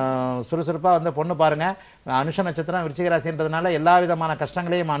வந்து பொண்ணு பாருங்க. அனுஷ நட்சத்திரம் விருச்சிக ராசின்றதுனால எல்லா விதமான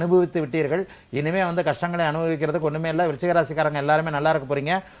கஷ்டங்களையும் அனுபவித்து விட்டீர்கள். இனிமே வந்து கஷ்டங்களை அனுபவிக்கிறதுக்கு ஒண்ணுமே இல்லை. விருச்சிக ராசிக்காரங்க எல்லாருமே நல்லா இருக்க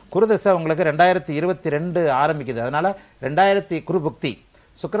போறீங்க. குருதசை உங்களுக்கு 2022 ஆரம்பிக்குது. அதனால 2000 குருபக்தி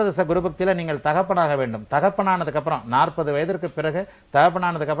சுக்கிரதசை குருபக்தியில் நீங்கள் தகப்பனாக வேண்டும். தகப்பனானதுக்கப்புறம் 40 வயதிற்கு பிறகு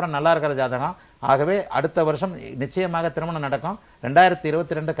தகப்பனானதுக்கப்புறம் நல்லா இருக்கிற ஜாதகம். ஆகவே அடுத்த வருஷம் நிச்சயமாக திருமணம் நடக்கும்.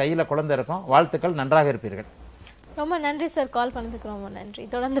 2022 கையில் குழந்தை இருக்கும். வாழ்த்துக்கள், நன்றாக இருப்பீர்கள். ரொம்ப நன்றி சார், கால் பண்ணதுக்கு ரொம்ப நன்றி.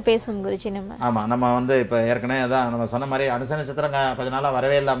 தொடர்ந்து பேசுவோம் குருஜி. நம்ம வந்து இப்போ ஏற்கனவே அதான் நம்ம சொன்ன மாதிரி அனுச நட்சத்திரம் கொஞ்ச நாளாக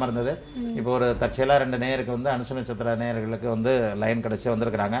வரவே இல்லாமல் இருந்தது. இப்போ ஒரு தற்செயலாக 2 நேயருக்கு வந்து அனுச நட்சத்திர நேயர்களுக்கு வந்து லைன் கிடச்சி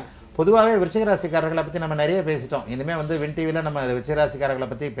வந்திருக்கிறாங்க. பொதுவாகவே விருச்சிக ராசிக்காரர்களை பற்றி நம்ம நிறைய பேசிட்டோம். இனிமேல் வந்து வின் டிவியில் நம்ம விருச்சிக ராசிக்காரர்களை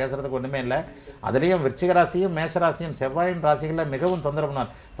பற்றி பேசுறதுக்கு ஒன்றுமே இல்லை. அதுலேயும் விருச்சிக ராசியும் மேஷராசியும் செவ்வாயின் ராசிகளில் மிகவும் தொந்தரவு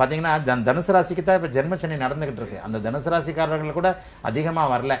பண்ணார். பார்த்தீங்கன்னா தனுசு ராசிக்கு தான் இப்போ ஜென்மசனி நடந்துகிட்டு இருக்கு. அந்த தனுசு ராசிக்காரர்கள் கூட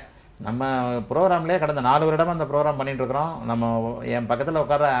அதிகமாக வரல. நம்ம ப்ரோக்ராம்லேயே கடந்த 4 வருடமாக அந்த ப்ரோக்ராம் பண்ணிட்டு இருக்கிறோம். நம்ம என் பக்கத்தில்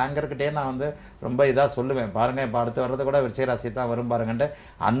உட்கார ஆங்கர்கிட்டே நான் வந்து ரொம்ப இதாக சொல்லுவேன், பாருங்கள் இப்போ அடுத்து வர்றது கூட விருச்சிக ராசி தான் வரும் பாருங்கன்ட்டு.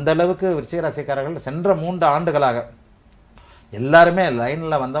 அந்தளவுக்கு விருச்சிக ராசிக்காரர்கள் சென்ற 3 ஆண்டுகளாக எல்லாருமே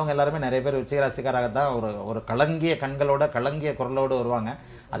லைனில் வந்தவங்க எல்லாருமே நிறைய பேர் விருச்சிக ராசிக்காராக தான் ஒரு கலங்கிய கண்களோட கலங்கிய குரலோடு வருவாங்க.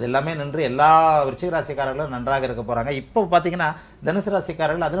 அது எல்லாமே நின்று எல்லா விருச்சிக ராசிக்காரர்களும் நன்றாக இருக்க போகிறாங்க. இப்போ பார்த்தீங்கன்னா தனுசு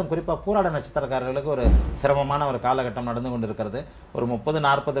ராசிக்காரர்கள், அதிலும் குறிப்பாக பூராட நட்சத்திரக்காரர்களுக்கு ஒரு சிரமமான ஒரு காலகட்டம் நடந்து கொண்டு இருக்கிறது. ஒரு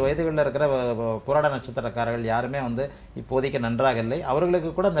 30-40 வயதுகளில் இருக்கிற பூராட நட்சத்திரக்காரர்கள் யாருமே வந்து இப்போதைக்கு நன்றாக இல்லை.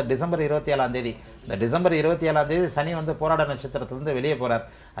 அவர்களுக்கு கூட இந்த டிசம்பர் 27ஆம் தேதி சனி வந்து பூராட நட்சத்திரத்திலிருந்து வெளியே போகிறார்.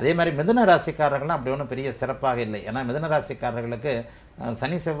 அதே மாதிரி மிதுன ராசிக்காரர்கள்லாம் அப்படி ஒன்றும் பெரிய சிறப்பாக இல்லை. ஏன்னா மிதுன ராசிக்காரர்களுக்கு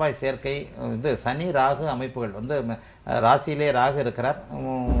சனி செவ்வாய் சேர்க்கை, இது சனி ராகு அமைப்புகள் வந்து ராசியிலே ராகு இருக்கிறார்,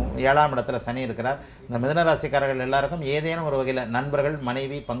 7ஆம் இடத்துல சனி இருக்கிறார். இந்த மிதுன ராசிக்காரர்கள் எல்லாருக்கும் ஏதேனும் ஒரு வகையில் நண்பர்கள்,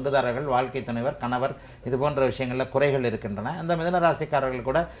 மனைவி, பங்குதாரர்கள், வாழ்க்கை துணைவர், கணவர் இது போன்ற விஷயங்களில் குறைகள் இருக்கின்றன. அந்த மிதுன ராசிக்காரர்கள்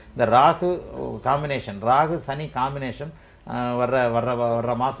கூட இந்த ராகு காம்பினேஷன், ராகு சனி காம்பினேஷன்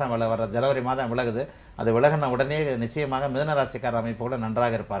வர்ற மாதம் வர்ற ஜனவரி மாதம் விலகுது. அது விலகின உடனே நிச்சயமாக மிதுன ராசிக்கார அமைப்போடு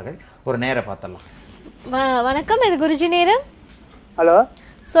நன்றாக இருப்பார்கள். ஒரு நேரம் பார்த்தலாம். வணக்கம், இது குருஜி நேரம். ஹலோ,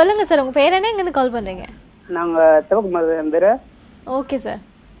 சொல்லுங்க சார், உங்க பேர் என்ன, எங்கேருந்து கால் பண்றீங்க? நாங்கள் சிவகுமார் என் பேர். Okay sir.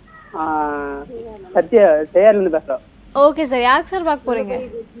 சத்யா செய்யார்லேருந்து பேசுகிறோம். ஓகே சார், யாருக்கு சார் பார்க்க போறீங்க?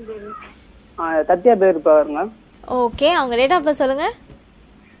 சத்யா பேர் பாருங்க. ஓகே, அவங்க டேட் ஆஃப் பர்த் சொல்லுங்க.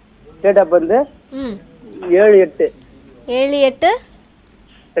 Date of birth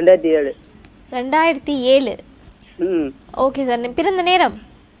 7/8/2007. 2007. Okay sir. பிறந்த நேரம்?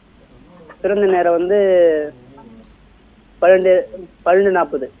 பிறந்த நேரம் வந்து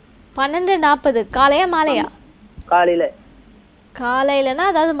 12:40. 12:40 காலையா மாலையா? காலையிலனா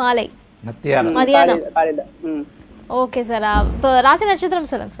அதாவது மாலை, மதியானம். Okay sir. இப்போ ராசி நட்சத்திரம்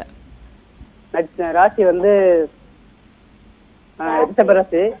சொல்லுங்க சார். ராசி வந்து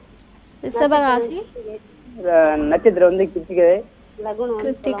ரிஷபராசி. ரிஷபராசி. நட்சத்திரம் வந்து கிருத்திகை.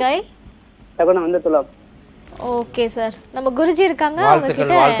 லக்னம் வந்து துலாம். Okay sir. நம்ம குருஜி இருக்காங்க,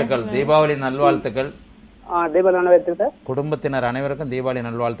 வாழ்த்துக்கள். தீபாவளி நல்வாழ்த்துக்கள். தீபாவளி நல்வாழ்த்துக்கள் சார். குடும்பத்தினர் அனைவருக்கும் தீபாவளி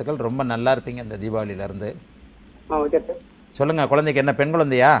நல்வாழ்த்துக்கள். ரொம்ப நல்லா இருப்பீங்க இந்த தீபாவளியில இருந்து. Okay sir. சொல்லுங்க, குழந்தைக்கு என்ன, பெண்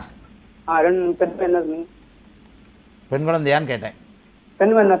குழந்தையா? பெண் குழந்தையான்னு கேட்டேன்.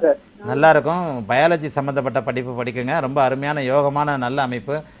 பெண் வேணா சார். நல்லா இருக்கும். பயாலஜி சம்பந்தப்பட்ட படிப்பு படிக்குங்க. ரொம்ப அருமையான யோகமான நல்ல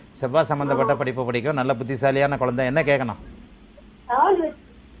அமைப்பு. செவ்வாய் சம்பந்தப்பட்ட படிப்பு படிக்கும். நல்ல புத்திசாலியான குழந்தை. என்ன கேட்கணும்?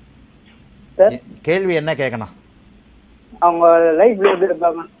 கேள்வி என்ன கேட்கணும்? அவங்க லைஃப்ல எப்படி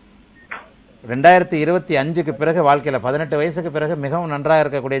இருப்பாங்க? 2025க்கு பிறகு வாழ்க்கையில் 18 வயசுக்கு பிறகு மிகவும் நன்றாக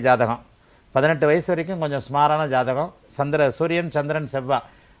இருக்கக்கூடிய ஜாதகம். 18 வயசு வரைக்கும் கொஞ்சம் சுமாரான ஜாதகம். சூரியன், சந்திரன், செவ்வாய்.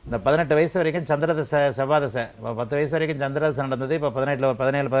 இந்த 18 வயசு வரைக்கும் சந்திரதசை, செவ்வாதசை. 10 வயசு வரைக்கும் சந்திரதசை நடந்தது. இப்போ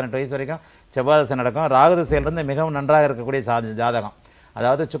 17-18 வயசு வரைக்கும் செவ்வாதசை நடக்கும். ராகுதசையிலிருந்து மிகவும் நன்றாக இருக்கக்கூடிய ஜாதகம்.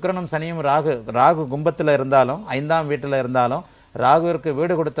 அதாவது சுக்கிரனும் சனியும் ராகு கும்பத்தில் இருந்தாலும் 5ஆம் வீட்டில் இருந்தாலும் ராகுவிற்கு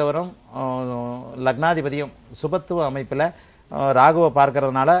வீடு கொடுத்தவரும் லக்னாதிபதியும் சுபத்துவ அமைப்பில் ராகுவை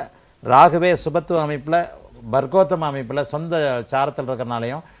பார்க்கறதுனால, ராகுவே சுபத்துவ அமைப்பில் பர்கோத்தம அமைப்பில் சொந்த சாரத்தில்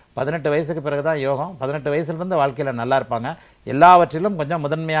இருக்கிறனாலையும் 18 வயசுக்கு பிறகு தான் யோகம். 18 வயசுலேருந்து வாழ்க்கையில் நல்லா இருப்பாங்க. எல்லாவற்றிலும் கொஞ்சம்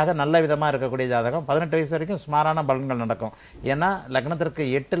முதன்மையாக நல்ல விதமாக இருக்கக்கூடிய ஜாதகம். 18 வயசு வரைக்கும் சுமாரான பலன்கள் நடக்கும். ஏன்னா லக்னத்திற்கு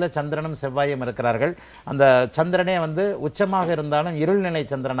 8ல் சந்திரனும் செவ்வாயும் இருக்கிறார்கள். அந்த சந்திரனே வந்து உச்சமாக இருந்தாலும் இருள்நிலை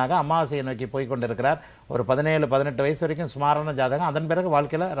சந்திரனாக அமாவாசையை நோக்கி போய் கொண்டிருக்கிறார். ஒரு 17-18 வயசு வரைக்கும் சுமாரான ஜாதகம். அதன் பிறகு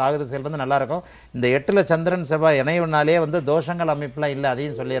வாழ்க்கையில் ராகு திசையில் இருந்து நல்லா இருக்கும். இந்த 8ல் சந்திரன் செவ்வாய் இணைவுனாலே வந்து தோஷங்கள் அமைப்புலாம் இல்லை,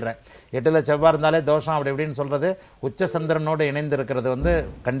 அதையும் சொல்லிடுறேன். 8ல் செவ்வாய் இருந்தாலே தோஷம் அப்படி இப்படின்னு சொல்கிறது உச்ச சந்திரனோடு இணைந்து இருக்கிறது வந்து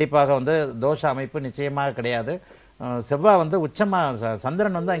கண்டிப்பாக வந்து தோஷ அமைப்பு நிச்சயமாக கிடையாது. செவ்வாய் வந்து உச்சமாக,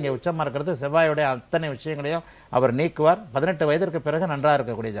 சந்திரன் வந்து அங்கே உச்சமாக இருக்கிறது, செவ்வாயுடைய அத்தனை விஷயங்களையும் அவர் நீக்குவார். 18 வயதிற்கு பிறகு நன்றாக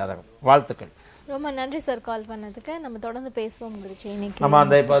இருக்கக்கூடிய ஜாதகம். வாழ்த்துக்கள். ரொம்ப நன்றி சார் கால் பண்ணதுக்கு. நம்ம தொடர்ந்து பேசுவோம் குருஜி. இன்னைக்கு நம்ம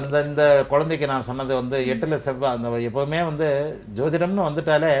அந்த இப்போ இந்த குழந்தைக்கு நான் சொன்னது வந்து 8ல் செவ்வாய், அந்த எப்போவுமே வந்து ஜோதிடம்னு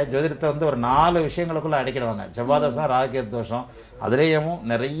வந்துட்டாலே ஜோதிடத்தை வந்து ஒரு 4 விஷயங்களுக்குள்ளே அடிக்கிடுவாங்க. செவ்வாய் தோஷம், ராகுகேது தோஷம். அதுலேயும்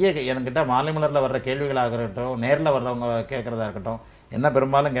நிறைய என்கிட்ட மாலை மலரில் வர்ற கேள்விகளாக இருக்கட்டும், நேரில் வர்றவங்க கேட்குறதா இருக்கட்டும், என்ன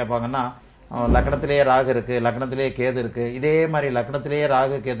பெரும்பாலும் கேட்பாங்கன்னா, லக்னத்திலேயே ராகு இருக்குது, லக்னத்திலேயே கேது இருக்குது, இதே மாதிரி லக்னத்திலேயே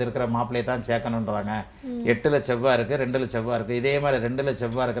ராகு கேது இருக்கிற மாப்பிள்ளையை தான் சேர்க்கணுன்றாங்க. 8ல் செவ்வாய் இருக்குது, 2ல் செவ்வாய் இருக்குது, இதே மாதிரி 2ல்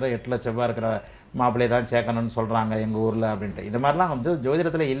செவ்வாய் இருக்கிற 8ல் செவ்வாய் இருக்கிற மாப்பிள்ளையை தான் சேர்க்கணும்னு சொல்கிறாங்க எங்கள் ஊரில் அப்படின்ட்டு. இது மாதிரிலாம் வந்து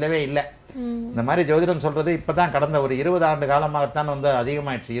ஜோதிடத்தில் இல்லவே இல்லை. இந்த மாதிரி ஜோதிடம் சொல்கிறது இப்போ தான் கடந்த ஒரு 20 ஆண்டு காலமாகத்தான் வந்து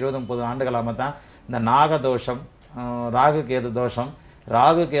அதிகமாகிடுச்சு. 20-30 ஆண்டு காலமாக தான் இந்த நாகதோஷம், ராகு கேது தோஷம்,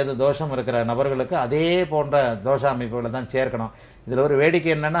 ராகு கேது தோஷம் இருக்கிற நபர்களுக்கு அதே போன்ற தோஷ அமைப்புகளை தான் சேர்க்கணும். இதில் ஒரு வேடிக்கை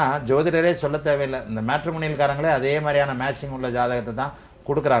என்னென்னா, ஜோதிடரே சொல்ல தேவையில்லை, இந்த மேட்ரிமோனியல்காரங்களே அதே மாதிரியான மேட்சிங் உள்ள ஜாதகத்தை தான்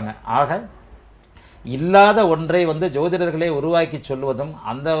கொடுக்குறாங்க. ஆக இல்லாத ஒன்றை வந்து ஜோதிடர்களே உருவாக்கி சொல்வதும்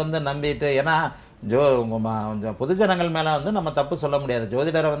அந்த வந்து நம்பிட்டு, ஏன்னா பொதுஜனங்கள் மேலே வந்து நம்ம தப்பு சொல்ல முடியாது.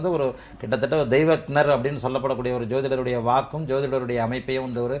 ஜோதிடரை வந்து ஒரு கிட்டத்தட்ட ஒரு தெய்வக்னர் அப்படின்னு சொல்லப்படக்கூடிய ஒரு ஜோதிடருடைய வாக்கும் ஜோதிடருடைய அமைப்பையும்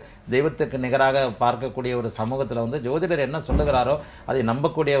வந்து ஒரு தெய்வத்துக்கு நிகராக பார்க்கக்கூடிய ஒரு சமூகத்தில் வந்து ஜோதிடர் என்ன சொல்லுகிறாரோ அதை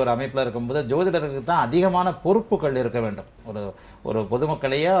நம்பக்கூடிய ஒரு அமைப்பில் இருக்கும்போது ஜோதிடருக்கு தான் அதிகமான பொறுப்புகள் இருக்க வேண்டும். ஒரு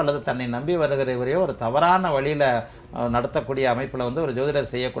பொதுமக்களையோ அல்லது தன்னை நம்பி வருகிறவரையோ ஒரு தவறான வழியில் நடத்தக்கூடிய அமைப்பில் வந்து ஒரு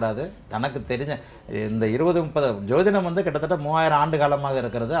ஜோதிடர் செய்யக்கூடாது. தனக்கு தெரிஞ்ச இந்த 20-30 ஜோதிடம் வந்து கிட்டத்தட்ட 3000 ஆண்டு காலமாக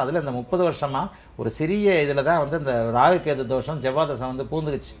இருக்கிறது. அதில் இந்த 30 வருஷமாக ஒரு சிறிய இதில் தான் வந்து இந்த ராகுகேது தோஷம், செவ்வாய் தோஷம் வந்து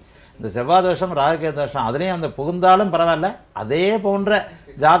பூந்துக்குச்சு. இந்த செவ்வாய் தோஷம், ராகுகேது தோஷம் அதுலேயும் வந்து புகுந்தாலும் பரவாயில்ல, அதே போன்ற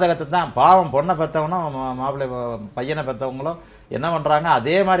ஜாதகத்தை தான் பாவம் பொண்ணை பெற்றவனும் மாப்பிள்ளை பையனை பெற்றவங்களும் என்ன பண்ணுறாங்க,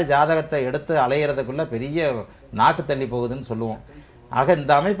 அதே மாதிரி ஜாதகத்தை எடுத்து அலையிறதுக்குள்ளே பெரிய நாக்கு தள்ளி போகுதுன்னு சொல்லுவோம். ஆக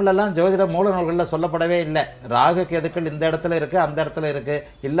இந்த அமைப்புலலாம் ஜோதிட மூல நூல்களில் சொல்லப்படவே இல்லை. ராகு கேதுக்கள் இந்த இடத்துல இருக்குது, அந்த இடத்துல இருக்குது.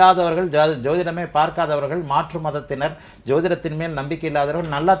 இல்லாதவர்கள், ஜோதிடமே பார்க்காதவர்கள், மாற்று மதத்தினர், ஜோதிடத்தின் மேல் நம்பிக்கை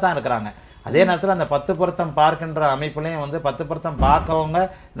இல்லாதவர்கள் நல்லா தான் இருக்கிறாங்க. அதே நேரத்தில் அந்த 10 பொருத்தம் பார்க்கின்ற அமைப்புலையும் வந்து 10 பொருத்தம் பார்க்கவங்க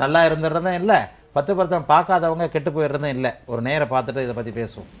நல்லா இருந்துடுறதும் இல்லை, 10 பொருத்தம் பார்க்காதவங்க கெட்டு போயிடுறதும் இல்லை. ஒரு நேரை பார்த்துட்டு இதை பற்றி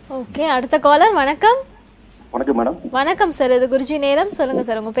பேசுவோம். ஓகே, அடுத்த காலர். வணக்கம். வணக்கம் மேடம். வணக்கம் சார், இது குருஜி நேரம். சொல்லுங்க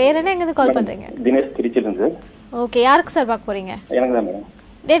சார், உங்க பேர் என்ன, எங்க கால் பண்றீங்க? தினேஷ், திருச்சியிலிருந்து. ஓகே, யாருக்கு சார் பார்க்க போறீங்க? எனக்கு தான் மேடம்.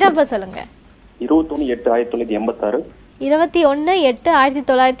 டேட் ஆஃப் பர்த் சொல்லுங்க. 21/8/1986.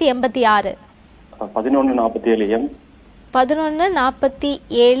 21/8/1986. 11:47 AM.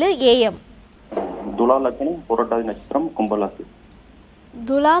 11:47 AM. துலா லக்னம், புரட்டாதி நட்சத்திரம், கும்பராசி.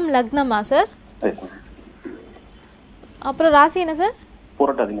 துலாம் லக்னமா சார்? அப்புறம் ராசி என்ன சார்?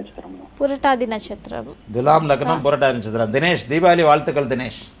 புரட்டாதி நட்சத்திரம். புரட்டாதி நட்சத்திரம். துலாம் லக்னம், புரட்டாதி நட்சத்திரம். தினேஷ், தீபாவளி வாழ்த்துக்கள்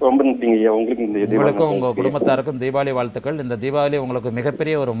தினேஷ். ரொம்ப நன்றிங்க ஐயா. உங்களுக்கும் உங்கள் குடும்பத்தாருக்கும் தீபாவளி வாழ்த்துக்கள். இந்த தீபாவளி உங்களுக்கு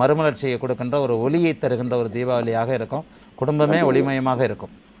மிகப்பெரிய ஒரு மறுமலர்ச்சியை கொடுக்கின்ற, ஒரு ஒளியை தருகின்ற ஒரு தீபாவளியாக இருக்கும். குடும்பமே ஒளிமயமாக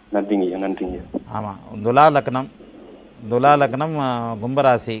இருக்கும். நன்றிங்க ஐயா. நன்றிங்க. ஆமாம், துலா லக்னம்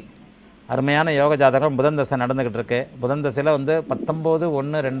கும்பராசி. அருமையான யோக ஜாதகம். புதன் தசை நடந்துக்கிட்டு இருக்கு. புதன் தசையில் வந்து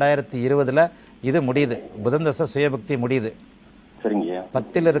 19/1/2020 இது முடியுது. புதன் தசை சுயபக்தி முடியுது.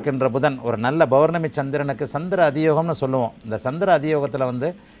 10ல் இருக்கின்ற புதன் ஒரு நல்ல பௌர்ணமி சந்திரனுக்கு சந்திர அதியோகம்னு சொல்லுவோம். இந்த சந்திர அதியோகத்தில் வந்து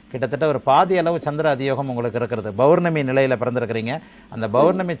கிட்டத்தட்ட ஒரு பாதி அளவு சந்திர அதியோகம் உங்களுக்கு இருக்கிறது. பௌர்ணமி நிலையில் பிறந்திருக்கிறீங்க. அந்த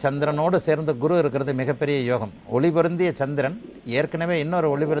பௌர்ணமி சந்திரனோடு சேர்ந்து குரு இருக்கிறது மிகப்பெரிய யோகம். ஒளிபருந்திய சந்திரன் ஏற்கனவே இன்னொரு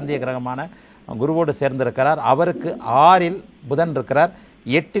ஒளிபருந்திய கிரகமான குருவோடு சேர்ந்திருக்கிறார். அவருக்கு 6ல் புதன் இருக்கிறார்,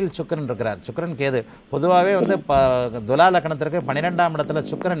 8ல் சுக்கிரன் இருக்கிறார். சுக்கிரன் கேது பொதுவாகவே வந்து துலா லக்னத்திற்கு 12ஆம் இடத்துல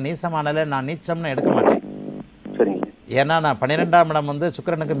சுக்கிரன் நீசமானாலே நான் நீச்சம்னு எடுக்க மாட்டேன். ஏன்னா நான் 12ஆம் இடம் வந்து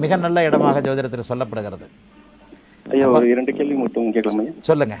சுக்கிரனுக்கு மிக நல்ல இடமாக ஜோதிடத்தில் சொல்லப்படுகிறது. ஐயா, ஒரு 2 கேள்வி மட்டும் கேட்கலாமா?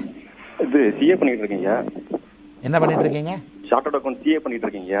 சொல்லுங்க. இது சிஏ பண்ணிட்டு இருக்கீங்க. என்ன பண்ணிட்டு இருக்கீங்க? சார்ட்டர்ட் அக்கவுண்ட் சிஏ பண்ணிட்டு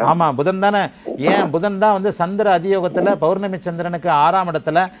இருக்கீங்க. ஆமா, புதன் தானே. ஏன் புதன் தான் வந்து சந்திர அதியோகத்துல பௌர்ணமி சந்திரனுக்கு 6ஆம்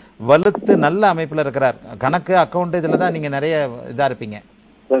இடத்துல வலுத்து நல்ல அமைப்புல இருக்கிறார். கணக்கு அக்கவுண்ட் இதுல தான் நீங்க நிறைய இதா இருப்பீங்க.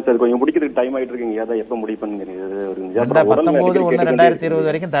 சார் கொஞ்சம் முடிக்கிறதுக்கு டைம் ஆயிட்டு இருக்கீங்க. அத எப்ப முடிவு பண்ணுவீங்க? 19/1/2020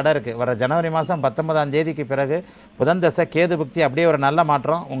 வரைக்கும் தடை இருக்கு. வர ஜனவரி மாதம் 19ஆம் தேதிக்கு பிறகு புதன் தசை கேது புக்தி அப்படியே ஒரு நல்ல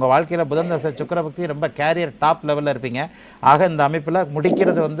மாற்றம். உங்க வாழ்க்கையில புதன் தசை சுக்கிர புக்தி ரொம்ப கேரியர் டாப் லெவல்ல இருப்பீங்க. ஆக இந்த அமைப்புல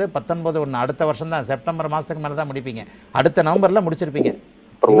முடிக்கிறது வந்து 19/1 அடுத்த வருஷம் தான், செப்டம்பர் மாசத்துக்கு மேல தான் முடிப்பீங்க. அடுத்த நவம்பர்ல முடிச்சிருப்பீங்க.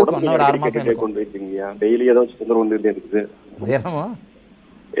 இன்னொரு 6 மாசம் டெய்லி ஏதாவது தொந்தரவு வந்துட்டே இருக்குது. தினமும்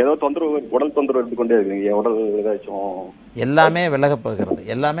ஏதோ தொந்தரவு, உடல் தொந்தரவு இருந்து கொண்டே இருக்குங்க. என் உடல் ஏதாச்சும் எல்லாமே விலகப் போகிறது,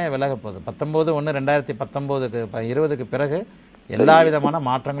 எல்லாமே விலகப் போகுது. 19/1/2019 20க்கு பிறகு எல்லா விதமான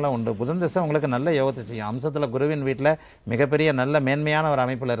மாற்றங்களும் உண்டு. புதன் திசை உங்களுக்கு நல்ல யோகத்தை செய்யும். அம்சத்தில் குருவின் வீட்டில் மிகப்பெரிய நல்ல மேன்மையான ஒரு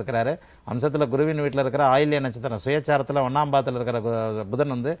அமைப்பில் இருக்கிறாரு. அம்சத்தில் குருவின் வீட்டில் இருக்கிற ஆயில்ய நட்சத்திரம் சுயச்சாரத்தில் 1ஆம் பாதத்தில் இருக்கிற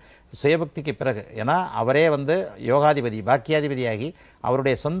புதன் வந்து சுயபக்திக்கு பிறகு, ஏன்னா அவரே வந்து யோகாதிபதி பாக்கியாதிபதியாகி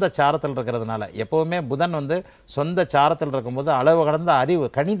அவருடைய சொந்த சாரத்தில் இருக்கிறதுனால, எப்போவுமே புதன் வந்து சொந்த சாரத்தில் இருக்கும்போது அளவு கடந்த அறிவு,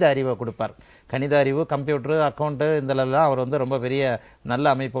 கணித அறிவை கொடுப்பார். கணித அறிவு, கம்ப்யூட்டரு, அக்கௌண்ட்டு, இதிலெல்லாம் அவர் வந்து ரொம்ப பெரிய நல்ல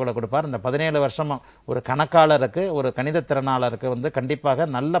அமைப்புகளை கொடுப்பார். இந்த 17 வருஷமும் ஒரு கணக்காளருக்கு, ஒரு கணித திறனாளருக்கு வந்து கண்டிப்பாக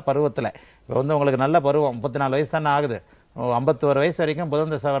நல்ல பருவத்தில், இப்போ வந்து உங்களுக்கு நல்ல பருவம் 34 வயசு தானே ஆகுது, 51 வயசு வரைக்கும்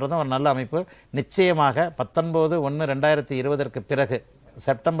புதன் திசை வர்றதும் ஒரு நல்ல அமைப்பு. நிச்சயமாக 19/1/2020 பிறகு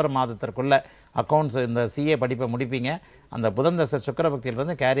செப்டம்பர் மாதத்திற்குள்ள அக்கௌண்ட்ஸ் இந்த சிஏ படிப்பை முடிப்பீங்க. அந்த புதன் தசை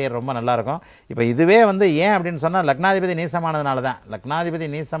சுக்கிரபக்தியிலிருந்து கேரியர் ரொம்ப நல்லாயிருக்கும். இப்போ இதுவே வந்து ஏன் அப்படின்னு சொன்னால் லக்னாதிபதி நீசமானதுனால தான். லக்னாதிபதி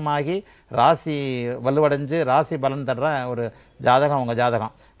நீசமாகி ராசி வலுவடைஞ்சு ராசி பலன் தர்ற ஒரு ஜாதகம் உங்கள்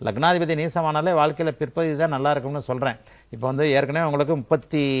ஜாதகம். லக்னாதிபதி நீசமானாலே வாழ்க்கையில் பிற்பகுதி தான் நல்லா இருக்கும்னு சொல்கிறேன். இப்போ வந்து ஏற்கனவே உங்களுக்கு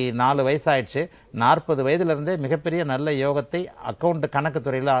 34 வயசாயிடுச்சு. 40 வயதிலிருந்தே மிகப்பெரிய நல்ல யோகத்தை அக்கௌண்ட் கணக்கு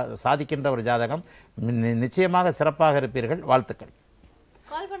துறையில் சாதிக்கின்ற ஒரு ஜாதகம். நிச்சயமாக சிறப்பாக இருப்பீர்கள். வாழ்த்துக்கள்.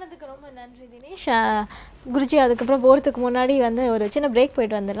 கால் பண்ணதுக்கு ரொம்ப நன்றி தினேஷ். குருஜி அதுக்கப்புறம் போகிறதுக்கு முன்னாடி வந்து ஒரு சின்ன பிரேக்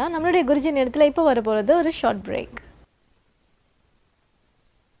போயிட்டு வந்துடலாம். நம்மளுடைய குருஜி நேரத்தில் இப்போ வர போகிறது ஒரு ஷார்ட் பிரேக்.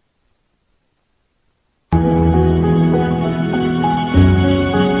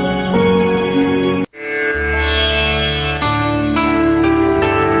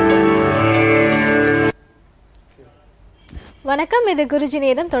 வணக்கம், இது குருஜி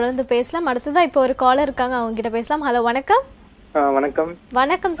நேரம். தொடர்ந்து பேசலாம். அடுத்ததான் இப்போ ஒரு காலர் இருக்காங்க, அவங்க கிட்ட பேசலாம். ஹலோ, வணக்கம். வணக்கம்.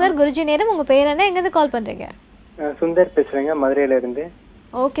 வணக்கம் சார், குருஜி நேரம். உங்க பேர் என்ன, எங்கேருந்து கால் பண்றீங்க? சுந்தர் பேசுறேங்க, மதுரையில இருந்து.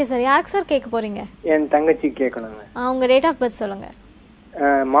 ஓகே சார், யாருக்கு சார் கேட்க போறீங்க? என் தங்கச்சி கேட்கணுங்க. உங்க டேட் ஆஃப் பர்த் சொல்லுங்க.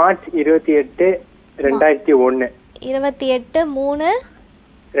 மார்ச் 28, 2001.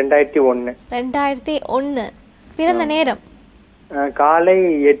 28/3/2001. 2001. பிறந்த நேரம் காலை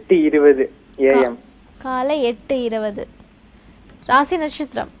 8:20 AM. காலை 8:20. ராசி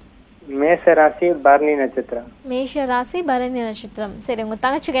நட்சத்திரம் மேஷ ராசி, பரணி நட்சத்திரம். மேஷ ராசி, பரணி நட்சத்திரம். சரி, உங்க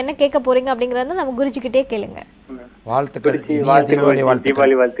தங்கச்சிக்கு என்ன கேட்க போறீங்க அப்படிங்கறத நம்ம குருஜி கிட்டே கேளுங்க. வாழ்த்துக்கள். தீபாவளி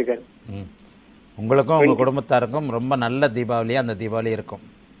வாழ்த்துக்கள். உங்களுக்கும் உங்க குடும்பத்தாருக்கும் ரொம்ப நல்ல தீபாவளி அந்த தீபாவளி இருக்கும்.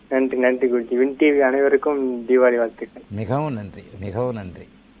 நன்றி நன்றி குருஜி. வின் டிவி அனைவருக்கும் தீபாவளி வாழ்த்துக்கள். மிகவும் நன்றி, மிகவும் நன்றி.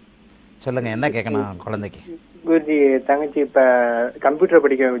 சொல்லுங்க, என்ன கேட்கணும் குழந்தைக்கு? குருஜி, தங்கச்சி இப்ப கம்ப்யூட்டர்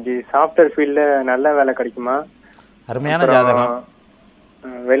படிக்க குருஜி. சாஃப்ட்வேர் ஃபீல்ட்ல நல்ல வேலை கிடைக்குமா? அருமையான ஜாதகம்.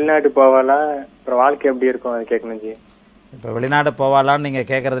 வெளிநாடு போவாளா? அப்புறம் வாழ்க்கை எப்படி இருக்கும் அது கேட்கணும் ஜி. இப்போ வெளிநாடு போவாளான்னு நீங்கள்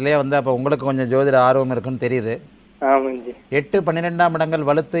கேட்குறதுலே வந்து அப்போ உங்களுக்கு கொஞ்சம் ஜோதிட ஆர்வம் இருக்குன்னு தெரியுது. ஆமாம் ஜி. 8, 12ஆம் இடங்கள்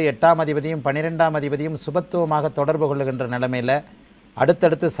வலுத்து 8ஆம் அதிபதியும் 12ஆம் அதிபதியும் சுபத்துவமாக தொடர்பு கொள்ளுகின்ற நிலைமையில்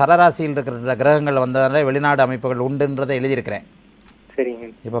அடுத்தடுத்து சரராசியில் இருக்கிற கிரகங்கள் வந்ததால வெளிநாடு அமைப்புகள் உண்டுன்றதை எழுதியிருக்கிறேன். சரிங்க.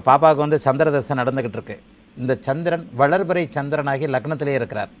 இப்போ பாப்பாவுக்கு வந்து சந்திர தசை நடந்துகிட்டு இருக்கு. இந்த சந்திரன் வளர்பிறை சந்திரனாகி லக்னத்திலே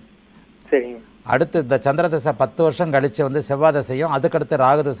இருக்கிறார். சரிங்க. அடுத்து இந்த சந்திர தசை 10 வருஷம் கழிச்சு வந்து செவ்வாய் தசையும், அதுக்கடுத்து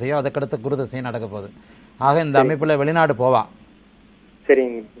ராகு தசையும், அதுக்கடுத்து குரு தசையும் நடக்க போகுது. ஆக இந்த அமைப்புல வெளிநாடு போவா.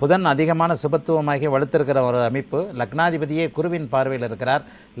 சரிங்க. புதன் அதிகமான சுபத்துவமாகி வலுத்திருக்கிற ஒரு அமைப்பு. லக்னாதிபதியே குருவின் பார்வையில் இருக்கிறார்.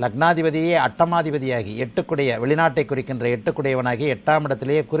 லக்னாதிபதியே அட்டமாதிபதியாகி 8 வெளிநாட்டை குறிக்கின்ற 8 8ஆம்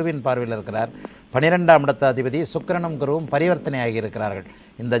இடத்திலேயே குருவின் பார்வையில் இருக்கிறார். 12ஆம் இடத்து அதிபதி சுக்கிரனும் குருவும் பரிவர்த்தனை ஆகி இருக்கிறார்கள்.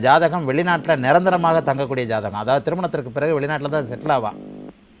 இந்த ஜாதகம் வெளிநாட்டில் நிரந்தரமாக தங்கக்கூடிய ஜாதகம். அதாவது திருமணத்திற்கு பிறகு வெளிநாட்டில் தான் செட்டில் ஆவா.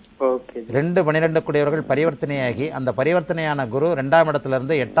 2 12 பரிவர்த்தனையாகி அந்த பரிவர்த்தனையான குரு 2ஆம்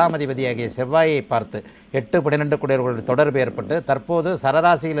இடத்திலிருந்து 8ஆம் அதிபதியாகிய செவ்வாயை பார்த்து 8 12 தொடர்பு ஏற்பட்டு தற்போது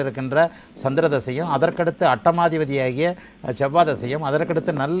சரராசியில் இருக்கின்ற சந்திரதசையும், அதற்கடுத்து அட்டமாதிபதியாகிய செவ்வாதசையும்,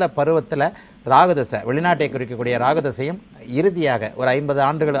 அதற்கடுத்து நல்ல பருவத்தில் ராகுதசை வெளிநாட்டை குறிக்கக்கூடிய ராகுதசையும், இறுதியாக ஒரு 50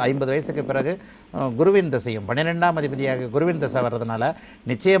 ஆண்டுகள் 50 வயசுக்கு பிறகு குருவின் தசையும் 12ஆம் அதிபதியாக குருவின் தசை வர்றதுனால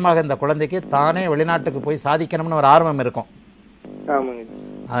நிச்சயமாக இந்த குழந்தைக்கு தானே வெளிநாட்டுக்கு போய் சாதிக்கணும்னு ஒரு ஆர்வம் இருக்கும்.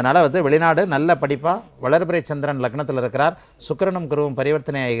 அதனால வந்து வெளிநாடு நல்ல படிப்பா. வளர்பிறை சந்திரன் லக்னத்தில் இருக்கிறார். சுக்கிரனும் குருவும்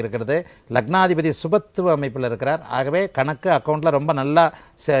பரிவர்த்தனையாக இருக்கிறது. லக்னாதிபதி சுபத்துவ அமைப்பில் இருக்கிறார். ஆகவே கணக்கு அக்கௌண்ட்ல ரொம்ப நல்லா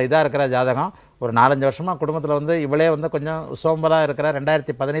இதாக இருக்கிற ஜாதகம். ஒரு 4-5 வருஷமா குடும்பத்தில் வந்து இவளே வந்து கொஞ்சம் சோம்பலாக இருக்கிறார்.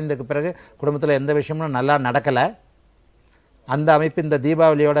 2015க்கு பிறகு குடும்பத்தில் எந்த விஷயமும் நல்லா நடக்கலை. அந்த அமைப்பு இந்த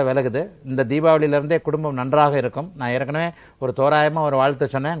தீபாவளியோட விலகுது. இந்த தீபாவளியிலேருந்தே குடும்பம் நன்றாக இருக்கும். நான் ஏற்கனவே ஒரு தோராயமாக ஒரு வாழ்த்து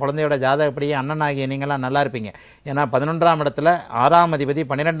சொன்னேன். குழந்தையோட ஜாதகப்படியே அண்ணனாகிய நீங்களாம் நல்லா இருப்பீங்க. ஏன்னா 11ஆம் இடத்துல 6ஆம் அதிபதி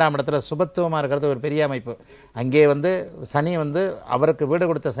 12ஆம் இடத்துல சுபத்துவமாக இருக்கிறது ஒரு பெரிய அமைப்பு. அங்கே வந்து சனி வந்து அவருக்கு வீடு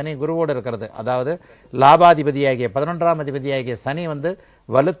கொடுத்த சனி குருவோடு இருக்கிறது. அதாவது லாபாதிபதியாகிய 11ஆம் அதிபதியாகிய சனி வந்து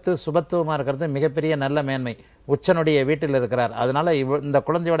வலுத்து சுபத்துவமாக இருக்கிறது மிகப்பெரிய நல்ல மேன்மை. உச்சனுடைய வீட்டில் இருக்கிறார். அதனால் இந்த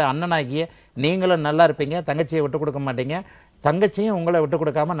குழந்தையோட அண்ணனாகிய நீங்களும் நல்லா இருப்பீங்க, தங்கச்சியை விட்டு கொடுக்க மாட்டீங்க, தங்கச்சியும் உங்களை விட்டு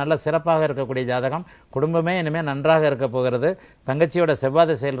கொடுக்காம நல்ல சிறப்பாக இருக்கக்கூடிய ஜாதகம். குடும்பமே இனிமேல் நன்றாக இருக்க போகிறது. தங்கச்சியோட செவ்வாய்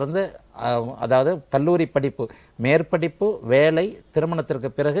திசையிலிருந்து அதாவது கல்லூரி படிப்பு, மேற்படிப்பு, வேலை,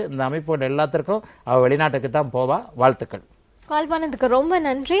 திருமணத்திற்கு பிறகு இந்த அமைப்பு எல்லாத்திற்கும் அவள் வெளிநாட்டுக்கு தான் போவா. வாழ்த்துக்கள். கால் பண்ணதுக்கு ரொம்ப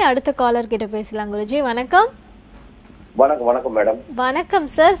நன்றி. அடுத்த காலர் கிட்ட பேசலாம் குருஜி. வணக்கம். வணக்கம் மேடம். வணக்கம்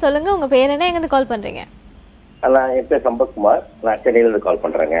சார், சொல்லுங்க உங்க பேர் என்ன, எங்க கால் பண்றீங்க? நான் என் பேர் சம்பத்குமார், நான் சென்னையிலிருந்து கால்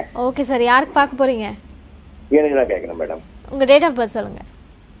பண்றேங்க. ஓகே சார், யாருக்கு பார்க்க போறீங்க? எனக்கு தான் கேட்கணும் மேடம். உங்க டேட் ஆஃப் பர்த் சொல்லுங்க.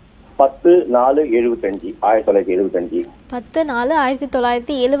 10/4/75 1975.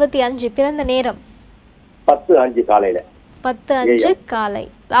 10/4/1975. பிறந்த நேரம் 10:05 காலையில. 10:05 காலை.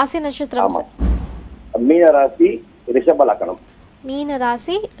 ராசி நட்சத்திரம் சார்? மீன ராசி, ரிஷப லக்னம். மீன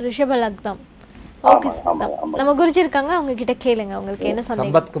ராசி, ரிஷப லக்னம். ஓகே சார், நம்ம குருஜி இருக்காங்க, அவங்க கிட்ட கேளுங்க உங்களுக்கு என்ன சந்தேகம்.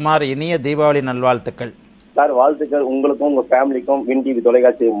 சம்பத்குமார், இனிய தீபாவளி நல்வாழ்த்துக்கள் சார். வாழ்த்துக்கள் உங்களுக்கும் உங்க ஃபேமிலிக்கும், வின் டிவி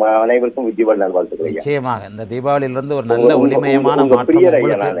தொலைக்காட்சி அனைவருக்கும் தீபாவளி நல்வாழ்த்துக்கள். நிச்சயமாக இந்த தீபாவளியிலிருந்து ஒரு நல்ல ஒளிமயமான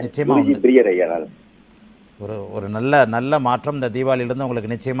மாற்றம் நிச்சயமாக ஒரு நல்ல மாற்றம் இந்த தீபாவளியிலிருந்து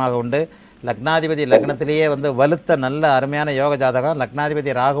உங்களுக்கு நிச்சயமாக உண்டு. லக்னாதிபதி லக்னத்திலேயே வலுத்த நல்ல அருமையான யோக ஜாதகம்.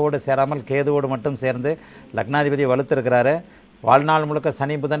 லக்னாதிபதி ராகுவோடு சேராமல் கேதுவோடு மட்டும் சேர்ந்து லக்னாதிபதி வலுத்திருக்கிறாரு. வாழ்நாள் முழுக்க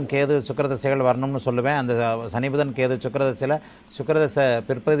சனி புதன் கேது சுக்கிரதசைகள் வரணும்னு சொல்லுவேன். அந்த சனி புதன் கேது சுக்கிரதசையில் சுக்கிரதசை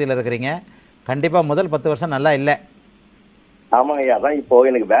பிற்பகுதியில் இருக்கிறீங்க. கண்டிப்பாக முதல் 10 வருஷம் நல்லா இல்லை. ஆமாங்க ஐயா, அதான் இப்போ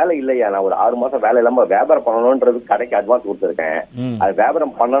எனக்கு வேலை இல்லையா, நான் ஒரு 6 மாசம் வேலை இல்லாம வியாபாரம் பண்ணணும்ன்றது கடைக்கு அட்வான்ஸ் கொடுத்துருக்கேன். அது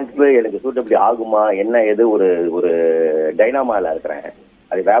வியாபாரம் பண்ணது எனக்கு சூட்டபிளி ஆகுமா என்ன எது ஒரு டைனாமால இருக்கிறேன்.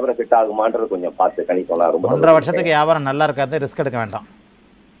 அது வியாபாரம் செட் ஆகுமான்றது கொஞ்சம் பார்த்து கணிக்கலாம். ரொம்ப 1.5 வருஷத்துக்கு வியாபாரம் நல்லா இருக்காது, ரிஸ்க் எடுக்க வேண்டாம்.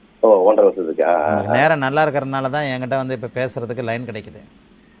 1.5 வருஷத்துக்கு நேரம் நல்லா இருக்கிறதுனால தான் என்கிட்ட இப்ப பேசுறதுக்கு லைன் கிடைக்குது.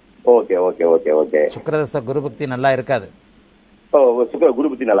 Okay okay okay okay. சுக்கிரதசை குருபக்தி நல்லா இருக்காது.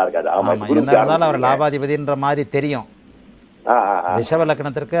 குருபக்தி நல்லா இருக்காது. ஆமா, என்ன இருந்தாலும் அவர் லாபாதிபதின்ற மாதிரி தெரியும். ரிஷப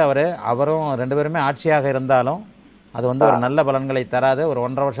லக்னத்திற்கு அவரும் 2 பேருமே ஆட்சியாக இருந்தாலும் அது ஒரு நல்ல பலன்களை தராது. ஒரு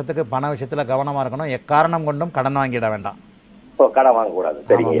 1.5 வருஷத்துக்கு பண விஷயத்துல கவனமா இருக்கணும். எக்காரணம் கொண்டும் கடன் வாங்கிட வேண்டாம். கடன் வாங்கக்கூடாது.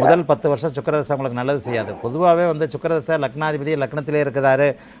 முதல் 10 வருஷம் சுக்கிரதசை உங்களுக்கு நல்லது செய்யாது. பொதுவாகவே சுக்கிரதசை லக்னாதிபதி லக்னத்திலே இருக்கிறாரு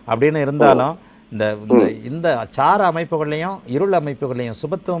அப்படின்னு இருந்தாலும் இந்த சார அமைப்புகள்லையும் இருள் அமைப்புகள்லையும்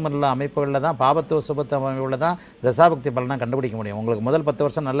சுபத்துவம் உள்ள அமைப்புகளில் தான், பாபத்துவ சுபத்துவ அமைப்புகளில் தான் தசாபக்தி பலனை கண்டுபிடிக்க முடியும். உங்களுக்கு முதல் 10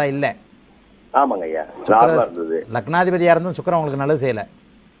 வருஷம் நல்லா இல்லை. ஆமாங்க ஐயா, லக்னாதிபதியா இருந்தும் சுக்கிரன் உங்களுக்கு நல்லது செய்யல.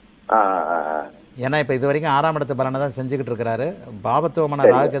 ஏன்னா இப்ப இது வரைக்கும் 6ஆம் இடத்து பலனை தான் செஞ்சுக்கிட்டு இருக்கிறாரு. பாபத்துவமான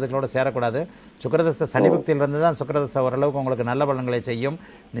ராகு கேதுகளோட சேரக்கூடாது. சுக்கிரதசை சனிபக்தியிலிருந்து தான் சுக்கிரதசை ஓரளவுக்கு உங்களுக்கு நல்ல பலன்களை செய்யும்.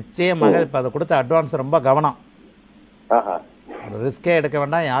 நிச்சயமாக இப்ப அதை கொடுத்த அட்வான்ஸ் ரொம்ப கவனம். ரிஸ்கே எடுக்க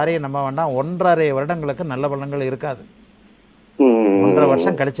வேண்டாம், யாரையும் நம்ப வேண்டாம். 1.5 வருடங்களுக்கு நல்ல பலன்கள் இருக்காது. 1.5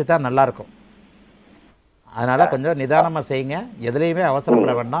 வருஷம் கழிச்சு தான் நல்லா இருக்கும். அதனால கொஞ்சம் நிதானமா செய்யுங்க. எதுலையுமே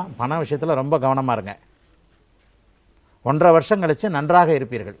அவசரப்பட வேண்டாம். பண விஷயத்துல ரொம்ப கவனமா இருங்க. 1.5 வருஷம் கழிச்சு நன்றாக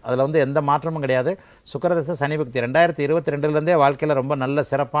இருப்பீர்கள். அதில் எந்த மாற்றமும் கிடையாது. சுக்கிரதசை சனிபக்தி 2022 வாழ்க்கையில் ரொம்ப நல்ல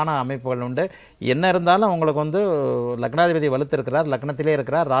சிறப்பான அமைப்புகள் உண்டு. என்ன இருந்தாலும் உங்களுக்கு லக்னாதிபதி வலுத்திருக்கிறார், லக்னத்திலே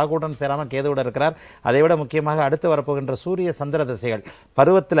இருக்கிறார், ராகுடன் சேராமல் கேதுவுடன் இருக்கிறார். அதை விட முக்கியமாக அடுத்து வரப்போகின்ற சூரிய சந்திர திசைகள்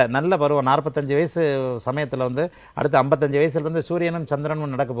பருவத்தில் நல்ல பருவம் 45 வயசு சமயத்தில் அடுத்து 55 வயசுலேருந்து சூரியனும்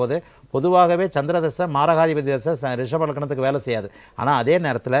சந்திரனும் நடக்கும் போது பொதுவாகவே சந்திர தசை மாரகாதிபதி தசை ரிஷப லக்னத்துக்கு வேலை செய்யாது. ஆனால் அதே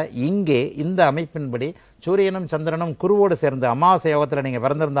நேரத்தில் இங்கே இந்த அமைப்பின்படி சூரியனும் சந்திரனும் குருவோடு சேர்ந்து அமாவாசை யோகத்தில் நீங்கள்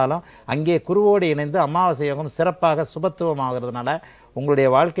பிறந்திருந்தாலும் அங்கே குருவோடு இணைந்து அமாவாசை யோகம் சிறப்பாக சுபத்துவமாகிறதுனால உங்களுடைய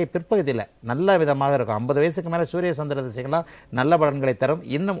வாழ்க்கை பிற்பகுதியில் நல்ல விதமாக இருக்கும். 50 வயசுக்கு மேலே சூரிய சந்திர திசைகளாக நல்ல பலன்களை தரும்.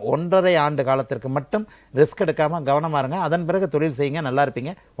 இன்னும் 1.5 ஆண்டு காலத்திற்கு மட்டும் ரிஸ்க் எடுக்காமல் கவனமாக இருங்க. அதன் பிறகு தொழில் செய்யுங்க, நல்லா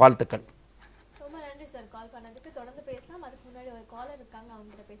இருப்பீங்க. வாழ்த்துக்கள். ரொம்ப நன்றி சார் கால் பண்ணதுக்கு. தொடர்ந்து பேசலாம். அதுக்கு முன்னாடி ஒரு காலர் இருக்காங்க, அவங்க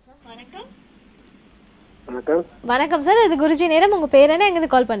கிட்ட பேசலாம். வணக்கம். வணக்கம் சார், இது குருஜி நேரம். உங்க பேர் என்ன,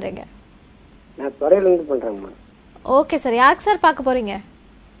 எங்க கால் பண்றீங்க? நான் துறையிலிருந்து பண்றேன்மா. ஓகே சார், யாருக்கு சார் பார்க்க போறீங்க?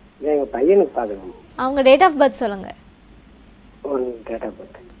 எங்க பையனுக்கு பார்க்கணும். அவங்க டேட் ஆஃப் பர்த் சொல்லுங்க. Date of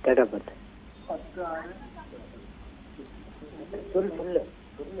birth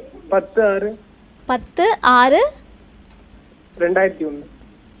 10/6/2001.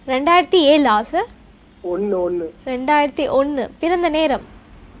 2007 சார்? 2001. பிறந்த நேரம்?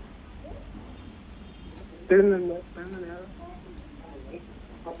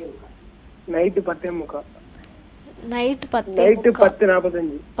 நைட்டு 10:45. நைட்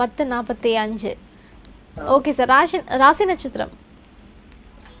 10:45. Okay sir. ராசி நட்சத்திரம்?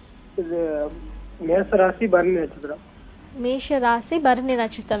 இது மேஷ ராசி பரணி நட்சத்திரம். மேஷ ராசி பரணி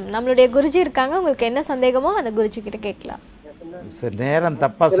நட்சத்திரம். நம்மளுடைய குருஜி இருக்காங்க, உங்களுக்கு என்ன சந்தேகமோ அந்த குருஜி கிட்ட கேட்கலாம். சார் நேரம்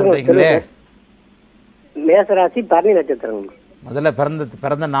தப்பா சொல்றீங்களே. மேஷ ராசி பரணி நட்சத்திரம். முதல்ல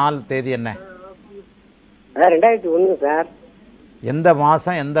பிறந்த நாள் தேதி என்ன? 2001 சார். எந்த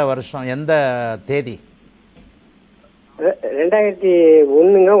மாதம், எந்த வருஷம், எந்த தேதி?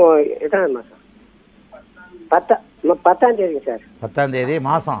 2001ங்க. எத்தனாவது மாதம்? 10ஆம் தேதிங்க சார். 10ஆம் தேதி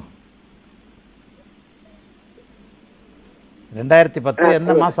மாதம் 2010.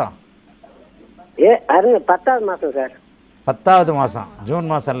 எந்த மாதம்? 10ஆவது மாதம் சார். 10ஆவது மாதம், ஜூன்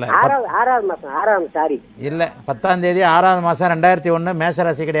மாதம் இல்லை, 6ஆவது மாதம். 6ஆவது, சாரி. இல்லை, 10ஆம் தேதி 6ஆவது மாதம் 2001.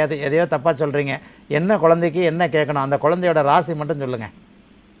 மேஷராசி கிடையாது. எதையோ தப்பாக சொல்கிறீங்க. என்ன குழந்தைக்கு என்ன கேட்கணும்? அந்த குழந்தையோட ராசி மட்டும் சொல்லுங்கள்.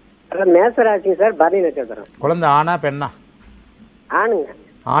 அதான் மேசராசிங்க சார். பரணி நட்சத்திரம். குழந்தை ஆணா பெண்ணா? ஆணுங்க.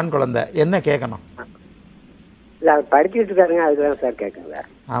 ஆண் குழந்தை. என்ன கேட்கணும்? இல்லை, அவர் படிச்சுட்டு இருக்காருங்க, அதுதான் சார் கேட்குங்க.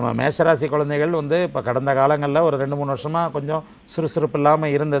 ஆமாம், மேஷராசி குழந்தைகள் வந்து இப்போ கடந்த காலங்களில் ஒரு 2-3 வருஷமாக கொஞ்சம் சுறுசுறுப்பு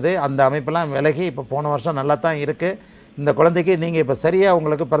இல்லாமல் இருந்தது. அந்த அமைப்பெல்லாம் விலகி இப்போ போன வருஷம் நல்லா தான் இருக்குது. இந்த குழந்தைக்கு நீங்கள் இப்போ சரியாக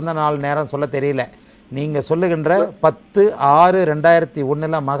உங்களுக்கு பிறந்த நாள் நேரம் சொல்ல தெரியல. நீங்கள் சொல்லுகின்ற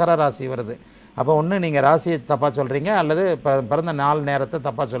 10/6/2001 மகர ராசி வருது. அப்போ ஒன்று நீங்கள் ராசியை தப்பாக சொல்கிறீங்க, அல்லது பிறந்த நாள் நேரத்தை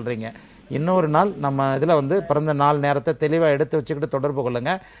தப்பாக சொல்கிறீங்க. இன்னொரு நாள் நம்ம இதில் வந்து பிறந்த நாள் நேரத்தை தெளிவாக எடுத்து வச்சுக்கிட்டு தொடர்பு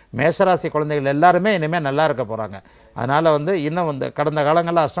கொள்ளுங்கள். மேஷராசி குழந்தைகள் எல்லாருமே இனிமேல் நல்லா இருக்க போகிறாங்க. அதனால் வந்து இன்னும் வந்து கடந்த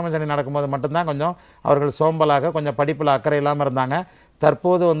காலங்களில் அஷ்டம சனி நடக்கும்போது மட்டும்தான் கொஞ்சம் அவர்கள் சோம்பலாக கொஞ்சம் படிப்பில் அக்கறை இல்லாமல் இருந்தாங்க.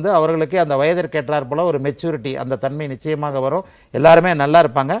 தற்போது வந்து அவர்களுக்கு அந்த வயதிற்கேற்றார் போல் ஒரு மெச்சூரிட்டி, அந்த தன்மை நிச்சயமாக வரும். எல்லாருமே நல்லா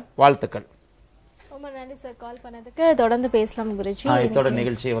இருப்பாங்க. வாழ்த்துக்கள். ரொம்ப நன்றி சார் கால் பண்ணதுக்கு. தொடர்ந்து பேசலாம் குருஜி. இதோட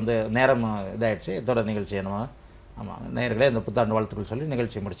நிகழ்ச்சி வந்து நேரம் இதாகிடுச்சு. இதோட நிகழ்ச்சி என்னமா? ஆமாம், நேயர்களே இந்த புத்தாண்டு வாழ்த்துக்கள் சொல்லி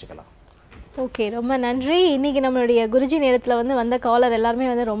நிகழ்ச்சி முடிச்சுக்கலாம். ஓகே, ரொம்ப நன்றி. இன்றைக்கி நம்மளுடைய குருஜி நேரத்தில் வந்து வந்த காலர் எல்லாருமே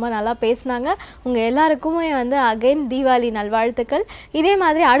வந்து ரொம்ப நல்லா பேசினாங்க. உங்கள் எல்லாருக்குமே வந்து அகைன் தீபாவளி நல்வாழ்த்துக்கள். இதே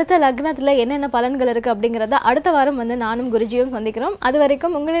மாதிரி அடுத்த லக்னத்தில் என்னென்ன பலன்கள் இருக்குது அப்படிங்கிறத அடுத்த வாரம் வந்து நானும் குருஜியும் சந்திக்கிறோம். அது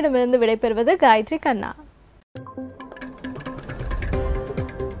வரைக்கும் உங்களிடமிருந்து விடைபெறுவது காயத்ரி கண்ணா.